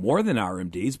taking out more than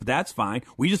RMDs, but that's fine.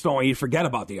 We just don't want you to forget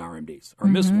about the RMDs or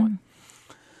miss one.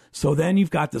 So then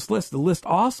you've got this list. The list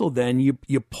also then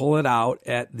you pull it out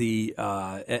at the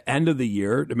end of the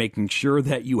year to making sure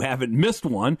that you haven't missed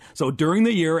one. So during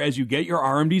the year, as you get your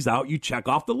RMDs out, you check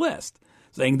off the list,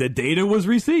 saying the data was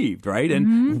received, right?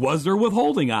 And was there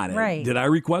withholding on it? Right. Did I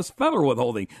request federal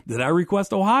withholding? Did I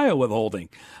request Ohio withholding?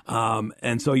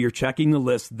 And so you're checking the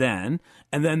list then.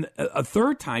 And then a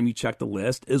third time you check the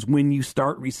list is when you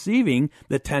start receiving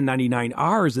the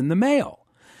 1099-Rs in the mail.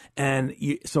 And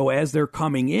so as they're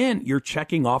coming in, you're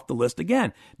checking off the list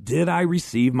again. Did I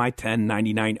receive my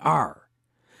 1099-R?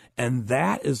 And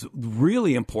that is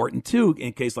really important, too,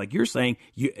 in case, like you're saying,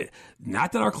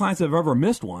 not that our clients have ever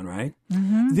missed one, right?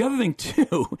 Mm-hmm. The other thing,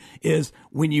 too, is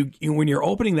when you're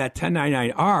opening that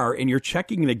 1099-R and you're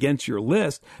checking it against your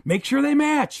list, make sure they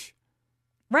match.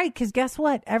 Right, because guess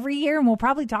what? Every year, and we'll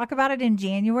probably talk about it in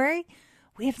January,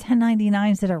 we have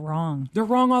 1099s that are wrong. They're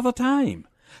wrong all the time.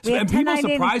 And people are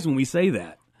surprised when we say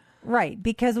that. Right,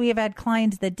 because we have had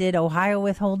clients that did Ohio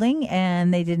withholding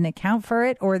and they didn't account for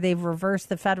it, or they've reversed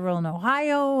the federal in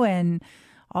Ohio and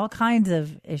all kinds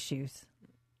of issues.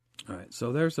 All right, so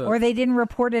or they didn't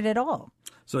report it at all.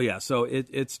 So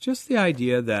it's just the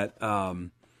idea that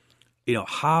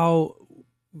how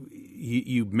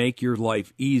you make your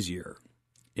life easier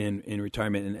in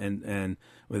retirement and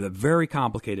with a very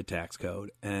complicated tax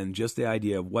code, and just the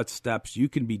idea of what steps you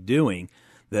can be doing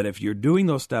that if you're doing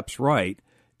those steps right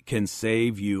can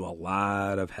save you a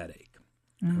lot of headache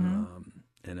and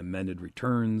amended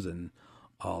returns and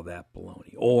all that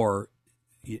baloney, or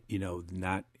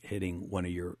not hitting one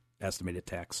of your estimated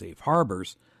tax safe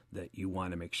harbors that you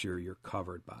want to make sure you're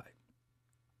covered by.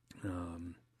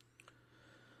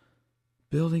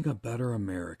 Building a better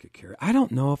America, Carrie. I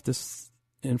don't know if this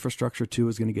infrastructure too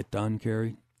is going to get done,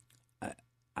 Carrie. It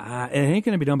ain't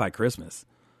going to be done by Christmas.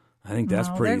 I think that's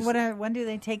pretty. When do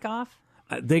they take off?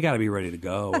 They got to be ready to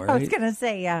go. Right? I was going to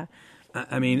say, yeah.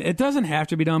 I mean, it doesn't have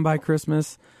to be done by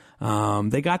Christmas.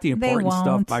 They got the important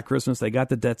stuff by Christmas. They got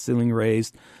the debt ceiling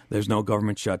raised. There's no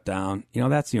government shutdown.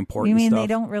 That's the important stuff. You mean they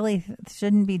don't really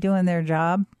shouldn't be doing their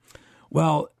job?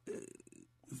 Well,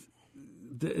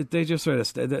 they just sort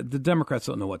of the Democrats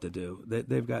don't know what to do.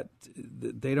 They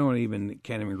can't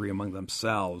even agree among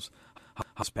themselves how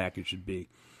this package should be.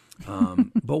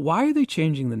 But why are they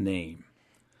changing the name?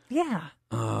 Yeah.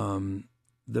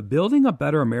 The Building a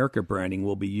Better America branding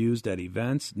will be used at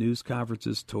events, news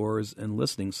conferences, tours, and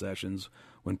listening sessions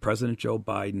when President Joe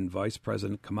Biden, Vice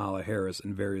President Kamala Harris,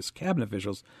 and various cabinet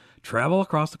officials travel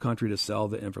across the country to sell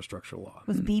the infrastructure law.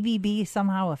 Was BBB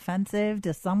somehow offensive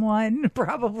to someone?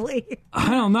 Probably. I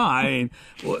don't know. I mean,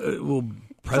 will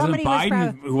President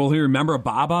Biden, will he remember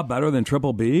BABA better than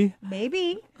Triple B?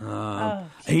 Maybe.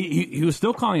 He was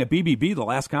still calling it BBB the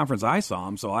last conference I saw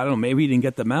him, so I don't know. Maybe he didn't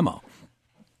get the memo.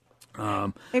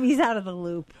 Maybe he's out of the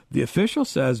loop. The official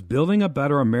says Building a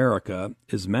Better America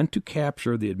is meant to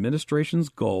capture the administration's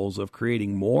goals of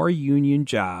creating more union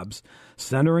jobs,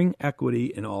 centering equity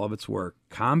in all of its work,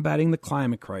 combating the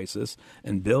climate crisis,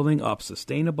 and building up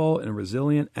sustainable and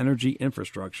resilient energy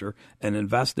infrastructure and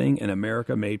investing in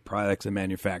America-made products and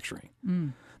manufacturing.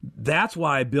 That's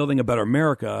why Building a Better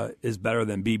America is better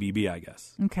than BBB, I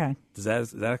guess. Okay.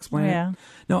 Does that explain it?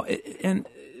 No, and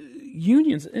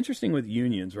unions, interesting with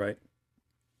unions, right?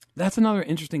 That's another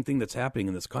interesting thing that's happening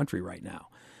in this country right now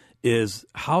is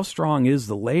how strong is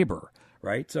the labor,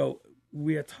 right? So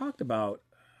we had talked about,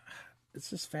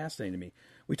 it's just fascinating to me.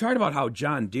 We talked about how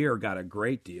John Deere got a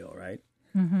great deal, right?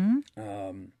 Mm-hmm.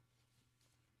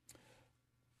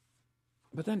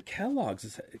 But then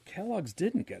Kellogg's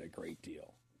didn't get a great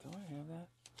deal. Do I have that?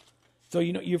 So,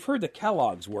 you've heard the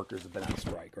Kellogg's workers have been on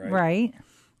strike, right? Right.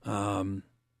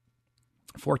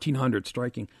 1,400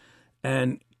 striking.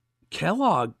 And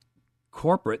Kellogg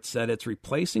corporate said it's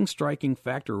replacing striking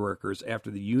factory workers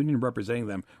after the union representing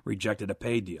them rejected a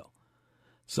pay deal.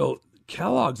 So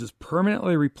Kellogg's is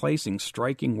permanently replacing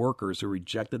striking workers who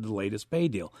rejected the latest pay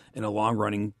deal in a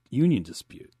long-running union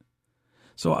dispute.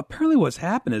 So apparently what's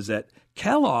happened is that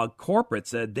Kellogg corporate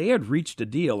said they had reached a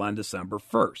deal on December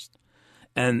 1st.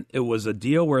 And it was a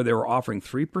deal where they were offering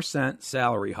 3%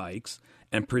 salary hikes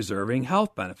and preserving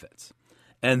health benefits.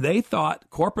 And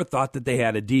corporate thought that they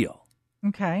had a deal.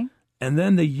 Okay. And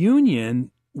then the union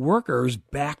workers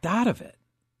backed out of it.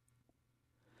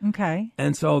 Okay.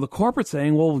 And so the corporate's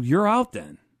saying, well, you're out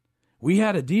then. We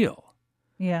had a deal.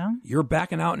 Yeah. You're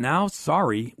backing out now?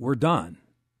 Sorry, we're done.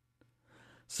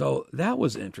 So that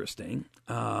was interesting.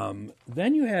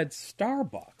 Then you had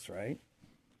Starbucks, right?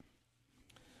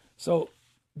 So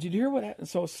did you hear what happened?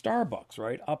 So Starbucks,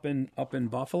 right, up in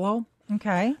Buffalo?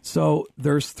 Okay. So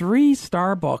there's 3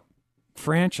 Starbucks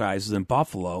franchises in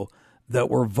Buffalo that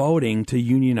were voting to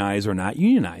unionize or not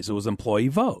unionize. It was employee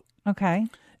vote. Okay.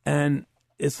 And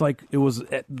it's like it was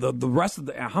the rest of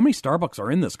how many Starbucks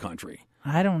are in this country?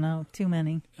 I don't know. Too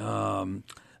many.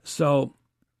 So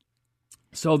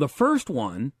the first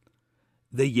one,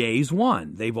 the yays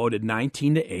won. They voted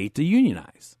 19-8 to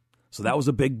unionize. So that was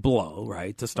a big blow,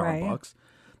 right, to Starbucks. Right.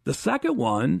 The second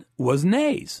one was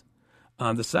nays.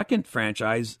 The second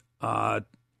franchise,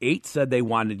 8 said they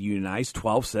wanted to unionize,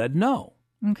 12 said no.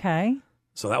 Okay.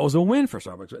 So that was a win for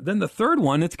Starbucks. Then the third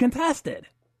one, it's contested.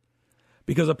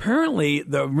 Because apparently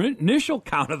the initial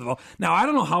count of the vote. Now, I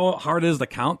don't know how hard it is to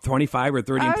count 25 or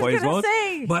 30 employees' votes.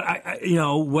 But,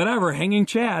 whatever, hanging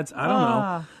chads, I don't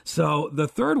know. So the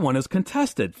third one is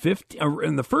contested.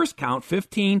 In the first count,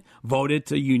 15 voted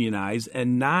to unionize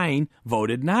and 9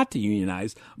 voted not to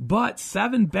unionize. But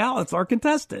 7 ballots are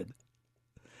contested.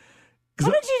 Why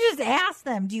don't you just ask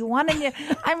them? Do you want to?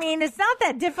 I mean, it's not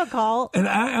that difficult. And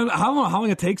I don't know how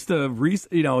long it takes to I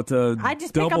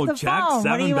just double pick up the check phone.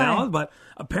 7 ballots. But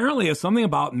apparently, it's something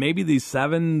about maybe these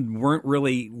 7 weren't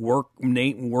really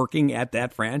working at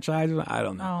that franchise. I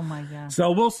don't know. Oh my God! So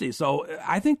we'll see. So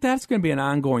I think that's going to be an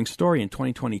ongoing story in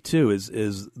 2022.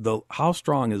 Is how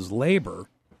strong is labor?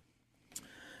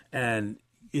 And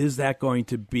is that going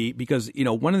to be, because,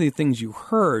 one of the things you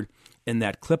heard in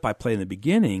that clip I played in the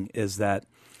beginning is that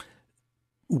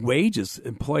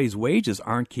employees' wages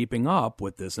aren't keeping up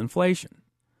with this inflation.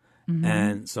 Mm-hmm.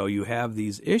 And so you have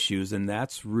these issues, and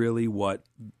that's really what,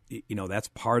 that's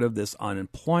part of this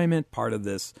unemployment, part of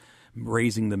this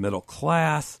raising the middle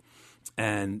class.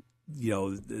 And,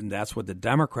 and that's what the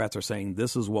Democrats are saying.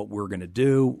 This is what we're going to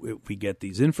do if we get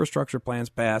these infrastructure plans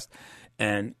passed.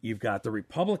 And you've got the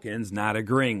Republicans not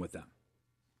agreeing with them.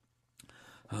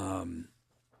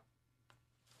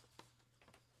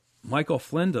 Michael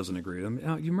Flynn doesn't agree with them.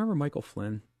 Now, you remember Michael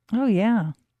Flynn? Oh,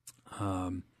 yeah. I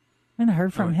haven't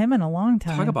heard from him in a long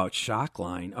time. Talk about shock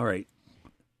line. All right.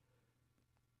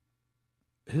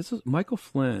 Michael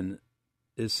Flynn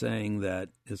is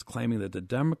claiming that the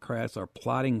Democrats are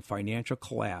plotting financial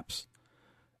collapse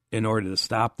in order to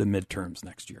stop the midterms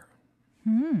next year.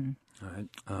 All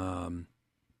right.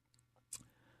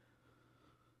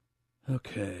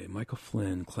 Okay. Michael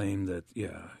Flynn claimed that,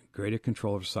 greater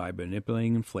control over side by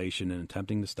manipulating inflation and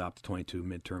attempting to stop the 22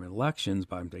 midterm elections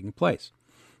by taking place.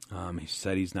 He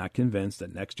said he's not convinced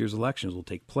that next year's elections will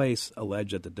take place,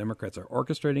 alleged that the Democrats are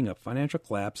orchestrating a financial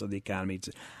collapse of the economy.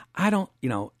 I don't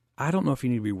know if you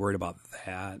need to be worried about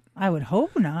that. I would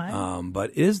hope not.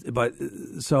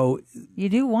 So you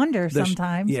do wonder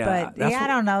sometimes, but I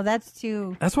don't know.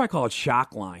 That's why I call it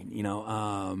shock line,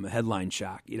 headline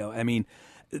shock.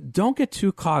 Don't get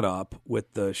too caught up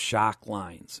with the shock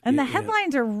lines. And the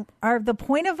headlines are the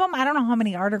point of them. I don't know how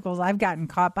many articles I've gotten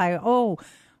caught by,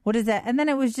 what is that? And then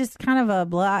it was just kind of a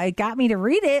blah. It got me to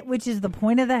read it, which is the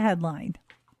point of the headline.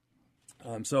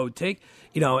 So take,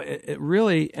 it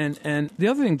really, and the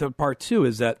other thing, the part too,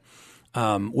 is that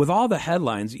with all the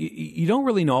headlines, you don't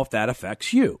really know if that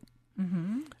affects you.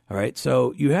 Mm-hmm. All right.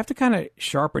 So you have to kind of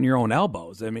sharpen your own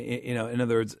elbows. I mean, in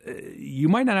other words, you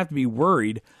might not have to be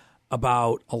worried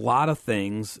about a lot of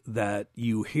things that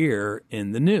you hear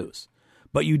in the news,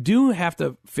 but you do have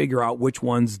to figure out which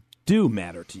ones do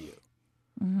matter to you.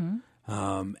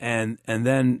 Mm-hmm. And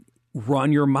then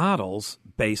run your models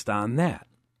based on that.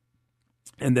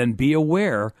 And then be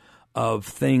aware of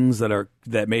things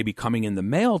that may be coming in the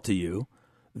mail to you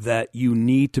that you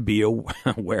need to be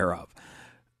aware of.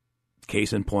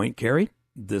 Case in point, Carrie,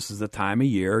 this is the time of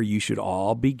year you should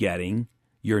all be getting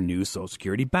your new Social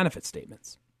Security benefit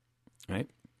statements, right?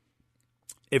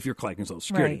 If you're collecting Social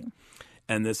Security. Right.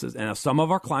 And some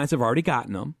of our clients have already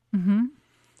gotten them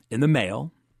in the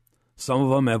mail. Some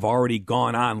of them have already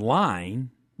gone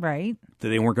online. Right.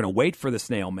 They weren't going to wait for the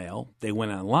snail mail. They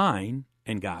went online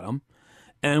and got them.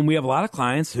 And we have a lot of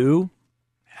clients who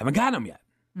haven't gotten them yet.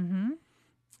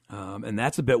 Mm-hmm. And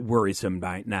that's a bit worrisome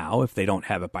right now if they don't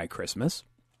have it by Christmas.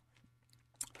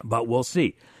 But we'll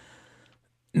see.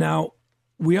 Now,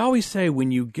 we always say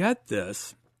when you get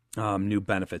this new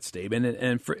benefit statement,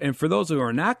 and for those who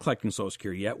are not collecting Social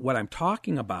Security yet, what I'm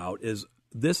talking about is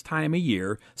this time of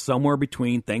year, somewhere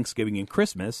between Thanksgiving and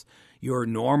Christmas, you'll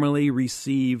normally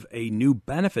receive a new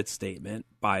benefit statement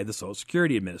by the Social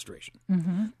Security Administration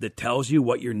that tells you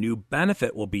what your new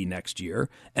benefit will be next year.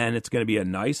 And it's going to be a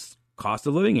nice cost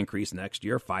of living increase next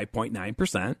year,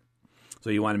 5.9%. So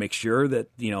you want to make sure that,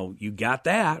 you got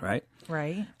that, right?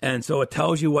 Right. And so it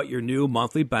tells you what your new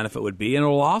monthly benefit would be. And it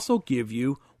will also give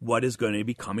you what is going to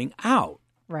be coming out.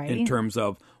 Right. In terms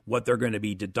of what they're going to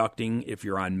be deducting if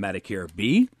you're on Medicare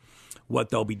B, what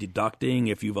they'll be deducting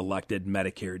if you've elected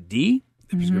Medicare D,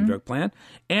 the prescription drug plan,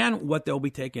 and what they'll be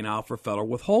taking out for federal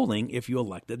withholding if you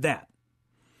elected that.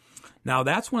 Now,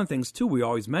 that's one of the things, too, we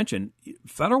always mention.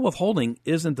 Federal withholding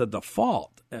isn't the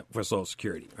default for Social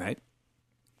Security, right?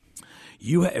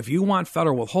 If you want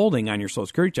federal withholding on your Social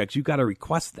Security checks, you've got to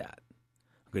request that.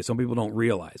 Okay, some people don't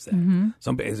realize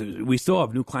that. We still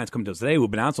have new clients coming to us today who've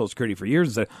been on Social Security for years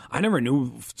and said, I never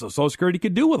knew Social Security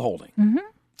could do withholding. Mm-hmm.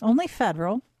 Only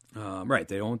federal. Right.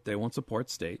 They won't support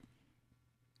state.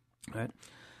 Right.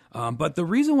 But the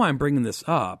reason why I'm bringing this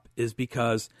up is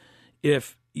because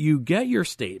if you get your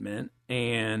statement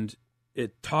and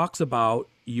it talks about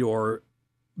your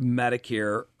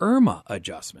Medicare IRMAA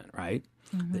adjustment, right?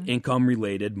 Mm-hmm. The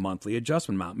income-related monthly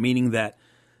adjustment amount, meaning that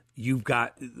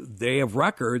they have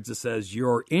records that says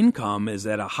your income is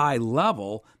at a high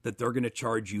level that they're going to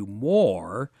charge you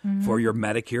more for your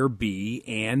Medicare B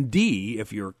and D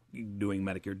if you're doing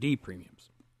Medicare D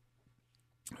premiums.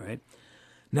 All right.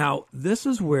 Now, this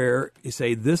is where you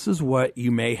say this is what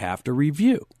you may have to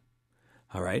review.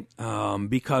 All right.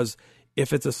 Because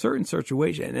if it's a certain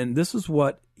situation, and this is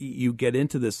what you get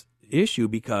into this issue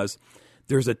because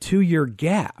there's a 2-year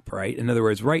gap, right? In other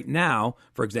words, right now,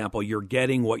 for example, you're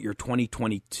getting what your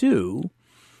 2022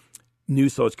 new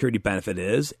Social Security benefit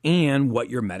is and what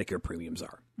your Medicare premiums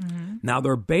are. Now,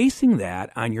 they're basing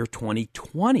that on your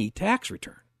 2020 tax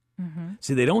return.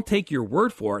 See, they don't take your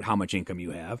word for it, how much income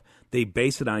you have. They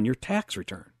base it on your tax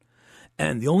return.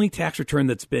 And the only tax return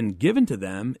that's been given to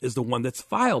them is the one that's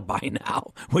filed by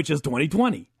now, which is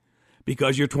 2020,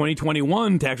 because your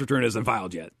 2021 tax return isn't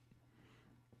filed yet.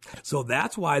 So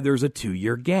that's why there's a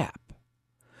 2-year gap,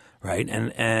 right?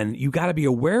 And you got to be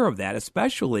aware of that,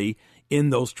 especially in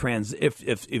those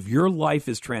if your life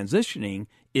is transitioning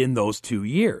in those 2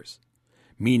 years,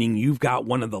 meaning you've got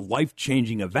one of the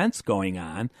life-changing events going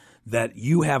on that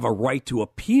you have a right to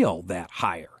appeal that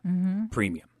higher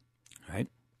premium, right?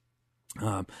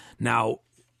 Now,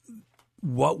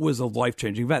 what was a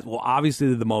life-changing event? Well,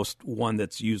 obviously the most one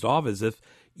that's used off is if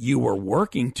you were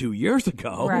working 2 years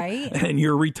ago, right, and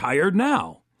you're retired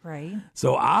now. Right.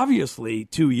 So obviously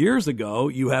 2 years ago,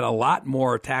 you had a lot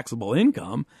more taxable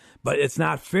income, but it's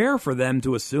not fair for them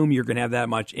to assume you're going to have that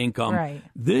much income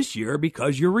this year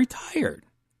because you're retired,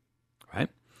 right?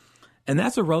 And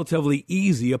that's a relatively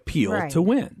easy appeal to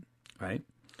win, right?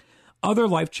 Other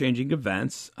life-changing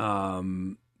events,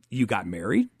 you got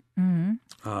married,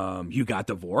 you got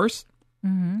divorced,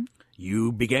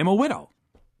 you became a widow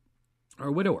or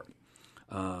a widower.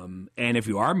 And if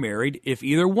you are married, if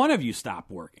either one of you stopped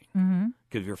working,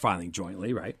 because you're filing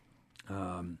jointly, right?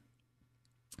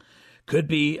 Could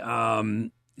be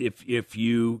if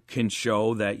you can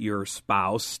show that your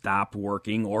spouse stopped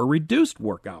working or reduced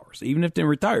work hours, even if they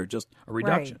retired, just a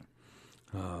reduction.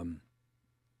 Right.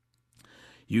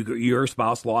 Your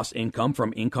spouse lost income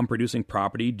from income-producing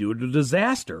property due to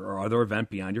disaster or other event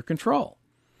beyond your control.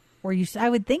 Or I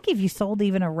would think if you sold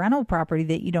even a rental property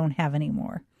that you don't have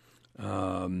anymore.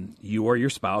 You or your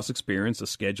spouse experienced a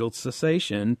scheduled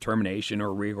cessation, termination,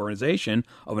 or reorganization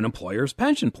of an employer's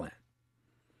pension plan.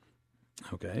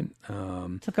 Okay.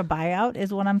 Took a buyout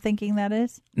is what I'm thinking that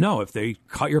is? No, if they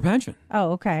cut your pension.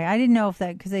 Oh, okay. I didn't know if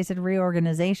that, because they said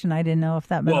reorganization. I didn't know if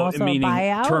that meant also a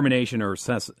buyout. Termination or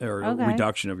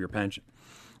reduction of your pension.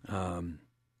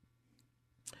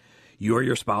 You or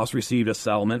your spouse received a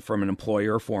settlement from an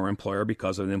employer or former employer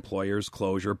because of the employer's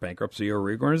closure, bankruptcy, or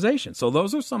reorganization. So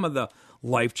those are some of the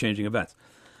life-changing events.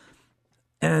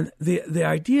 And the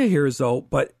idea here is, though,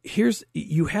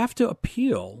 you have to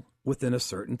appeal within a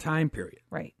certain time period.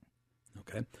 Right.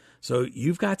 Okay. So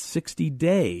you've got 60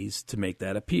 days to make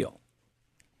that appeal.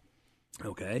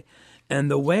 Okay. And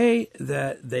the way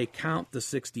that they count the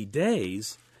 60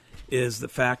 days is the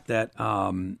fact that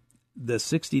the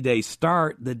 60 days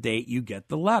start the date you get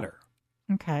the letter.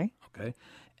 Okay. Okay.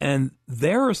 And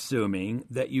they're assuming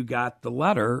that you got the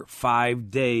letter 5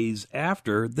 days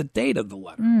after the date of the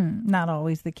letter. Not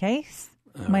always the case.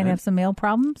 Might have some mail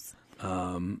problems.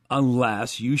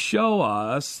 Unless you show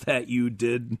us that you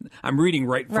did, I'm reading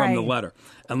right from the letter,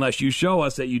 unless you show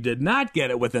us that you did not get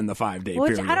it within the 5-day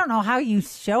period. Which I don't know how you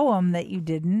show them that you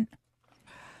didn't.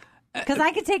 Because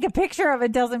I could take a picture of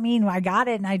it, doesn't mean I got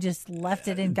it and I just left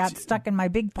it and got stuck in my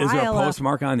big pile. Is there a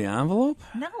postmark on the envelope?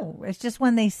 No, it's just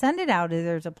when they send it out,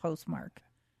 there's a postmark.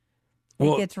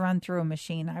 It gets run through a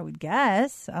machine, I would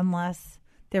guess, unless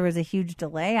there was a huge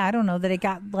delay. I don't know that it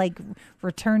got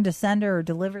returned to sender or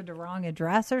delivered to wrong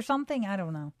address or something. I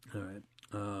don't know. All right.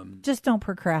 Just don't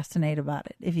procrastinate about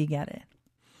it if you get it.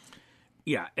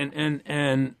 Yeah,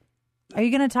 and are you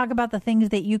going to talk about the things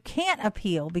that you can't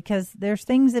appeal? Because there's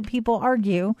things that people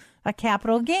argue a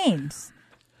capital gains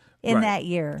in that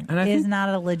year is not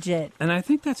a legit. And I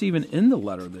think that's even in the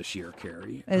letter this year,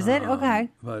 Carrie. Is it? Okay.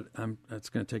 But it's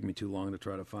going to take me too long to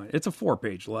try to find it. It's a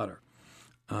 4-page letter.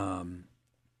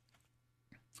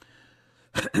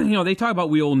 They talk about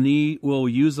we'll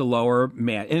use the lower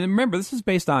MAG. And remember, this is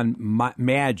based on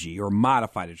MAGI, or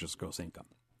modified adjusted gross income.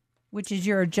 Which is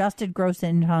your adjusted gross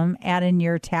income, add in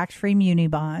your tax-free muni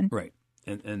bond. Right.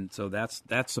 And so that's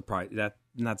surprise. That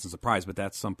not a surprise, but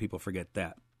that's, some people forget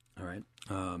that. All right.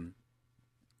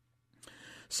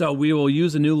 So we will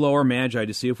use a new lower MAGI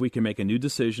to see if we can make a new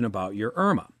decision about your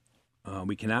IRMA.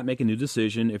 We cannot make a new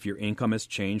decision if your income has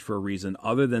changed for a reason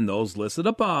other than those listed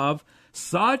above,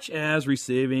 such as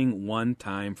receiving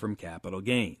one-time from capital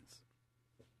gains.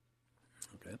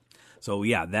 Okay. So,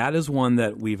 yeah, that is one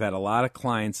that we've had a lot of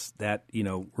clients that,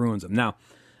 ruins them. Now,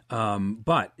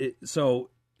 so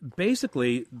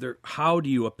basically, how do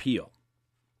you appeal?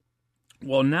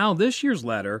 Well, now this year's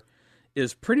letter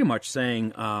is pretty much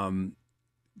saying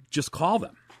just call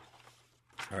them.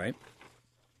 All right.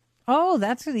 Oh,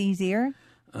 that's easier.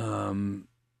 Yeah,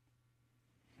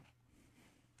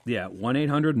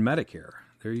 1-800-MEDICARE.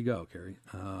 There you go, Carrie.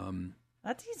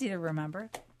 That's easy to remember.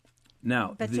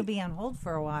 Now, Bet you'll be on hold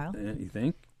for a while. You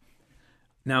think?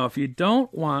 Now, if you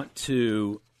don't want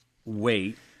to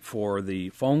wait for the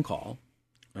phone call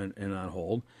and on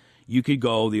hold, you could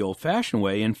go the old-fashioned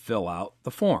way and fill out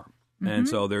the form. And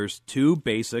so there's two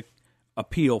basic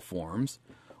appeal forms.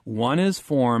 One is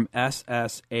Form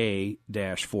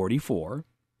SSA-44,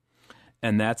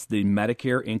 and that's the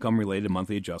Medicare Income-Related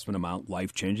Monthly Adjustment Amount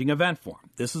Life-Changing Event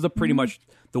Form. This is pretty much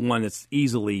the one that's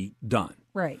easily done.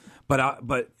 Right.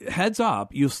 But heads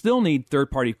up, you'll still need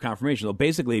third-party confirmation. So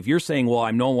basically, if you're saying, well,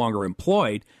 I'm no longer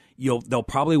employed, they'll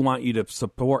probably want you to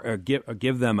support or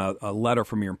give them a letter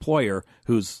from your employer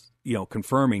who's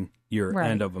confirming your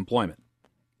end of employment.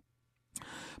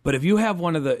 But if you have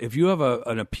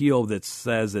an appeal that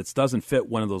says it doesn't fit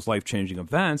one of those life-changing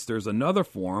events, there's another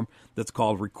form that's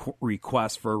called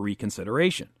Request for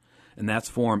Reconsideration, and that's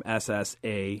Form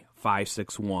SSA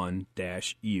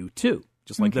 561-U2,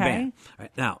 just like the band. All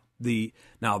right,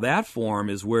 now that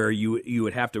form is where you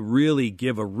would have to really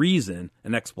give a reason,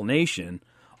 an explanation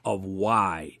of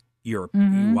why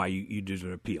why you did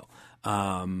an appeal.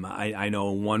 I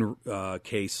know one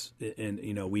case,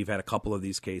 and we've had a couple of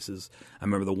these cases. I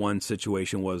remember the one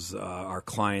situation was our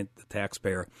client, the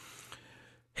taxpayer,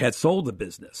 had sold the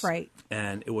business, right,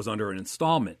 and it was under an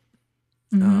installment,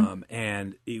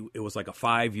 and it was like a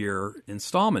 5-year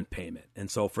installment payment,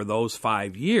 and so for those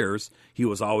 5 years, he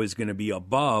was always going to be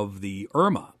above the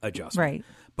IRMA adjustment, right.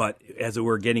 But as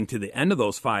we're getting to the end of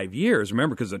those 5 years,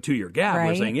 remember, because of a 2-year gap,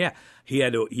 we're saying,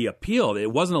 he appealed.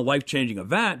 It wasn't a life-changing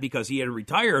event because he had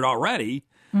retired already.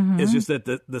 It's just that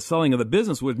the selling of the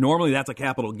business would normally, that's a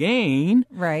capital gain.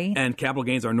 Right. And capital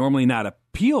gains are normally not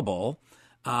appealable.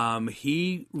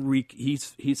 He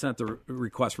sent the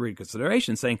request for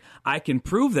reconsideration saying, I can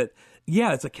prove that,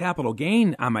 it's a capital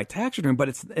gain on my tax return, but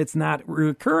it's not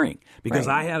recurring because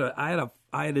I had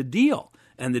a deal,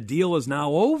 and the deal is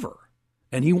now over.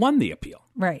 And he won the appeal.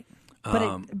 Right.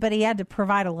 But he had to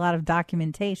provide a lot of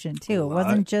documentation, too. It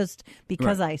wasn't just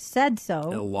because I said so.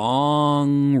 A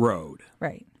long road.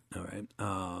 Right. All right.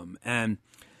 And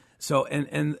so,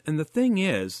 and the thing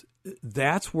is,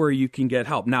 that's where you can get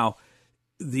help. Now,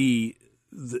 they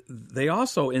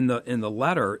also, in the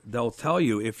letter, they'll tell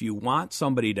you if you want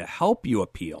somebody to help you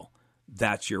appeal,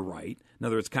 that's your right. In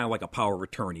other words, it's kind of like a power of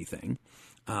attorney thing,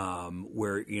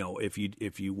 where,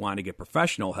 if you want to get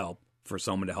professional help, for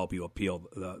someone to help you appeal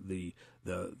the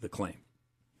claim.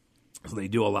 So they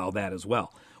do allow that as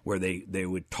well, where they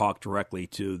would talk directly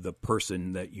to the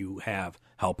person that you have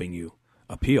helping you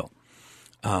appeal.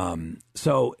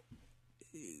 So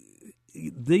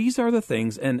these are the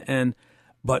things,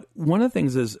 but one of the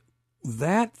things is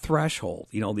that threshold,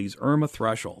 these IRMA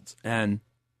thresholds, and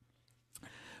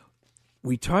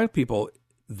we tell people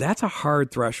that's a hard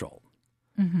threshold.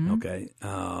 Okay,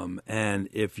 and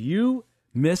if you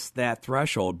miss that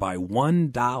threshold by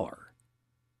 $1,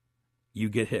 you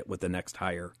get hit with the next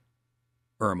higher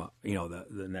IRMA,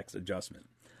 the next adjustment.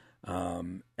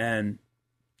 And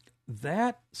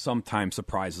that sometimes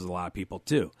surprises a lot of people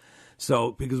too.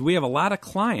 So, because we have a lot of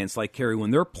clients like Carrie,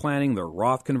 when they're planning their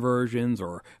Roth conversions,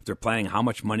 or if they're planning how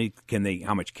much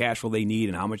cash will they need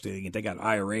and how much they can take out of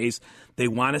IRAs, they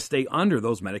want to stay under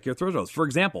those Medicare thresholds. For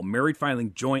example, married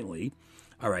filing jointly,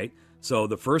 all right, so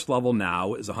the first level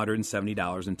now is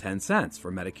 $170.10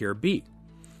 for Medicare B.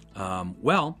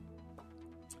 Well,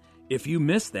 if you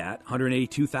miss that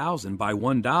 $182,000 by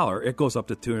 $1, it goes up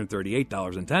to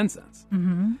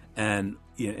 $238.10, and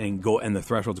the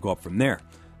thresholds go up from there.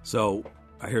 So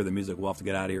I hear the music. We'll have to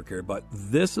get out of here, Carrie. But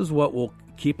this is what we'll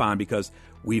keep on, because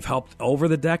we've helped over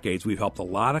the decades. We've helped a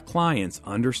lot of clients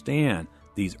understand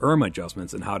these IRMA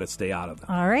adjustments and how to stay out of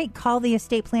them. All right. Call the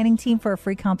estate planning team for a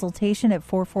free consultation at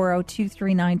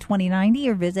 440-239-2090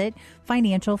 or visit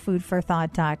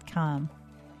financialfoodforthought.com.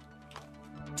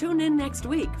 Tune in next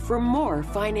week for more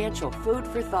Financial Food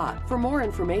for Thought. For more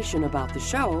information about the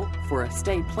show, for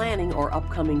estate planning or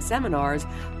upcoming seminars,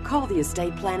 call the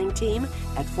estate planning team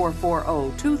at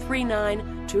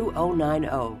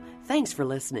 440-239-2090. Thanks for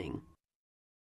listening.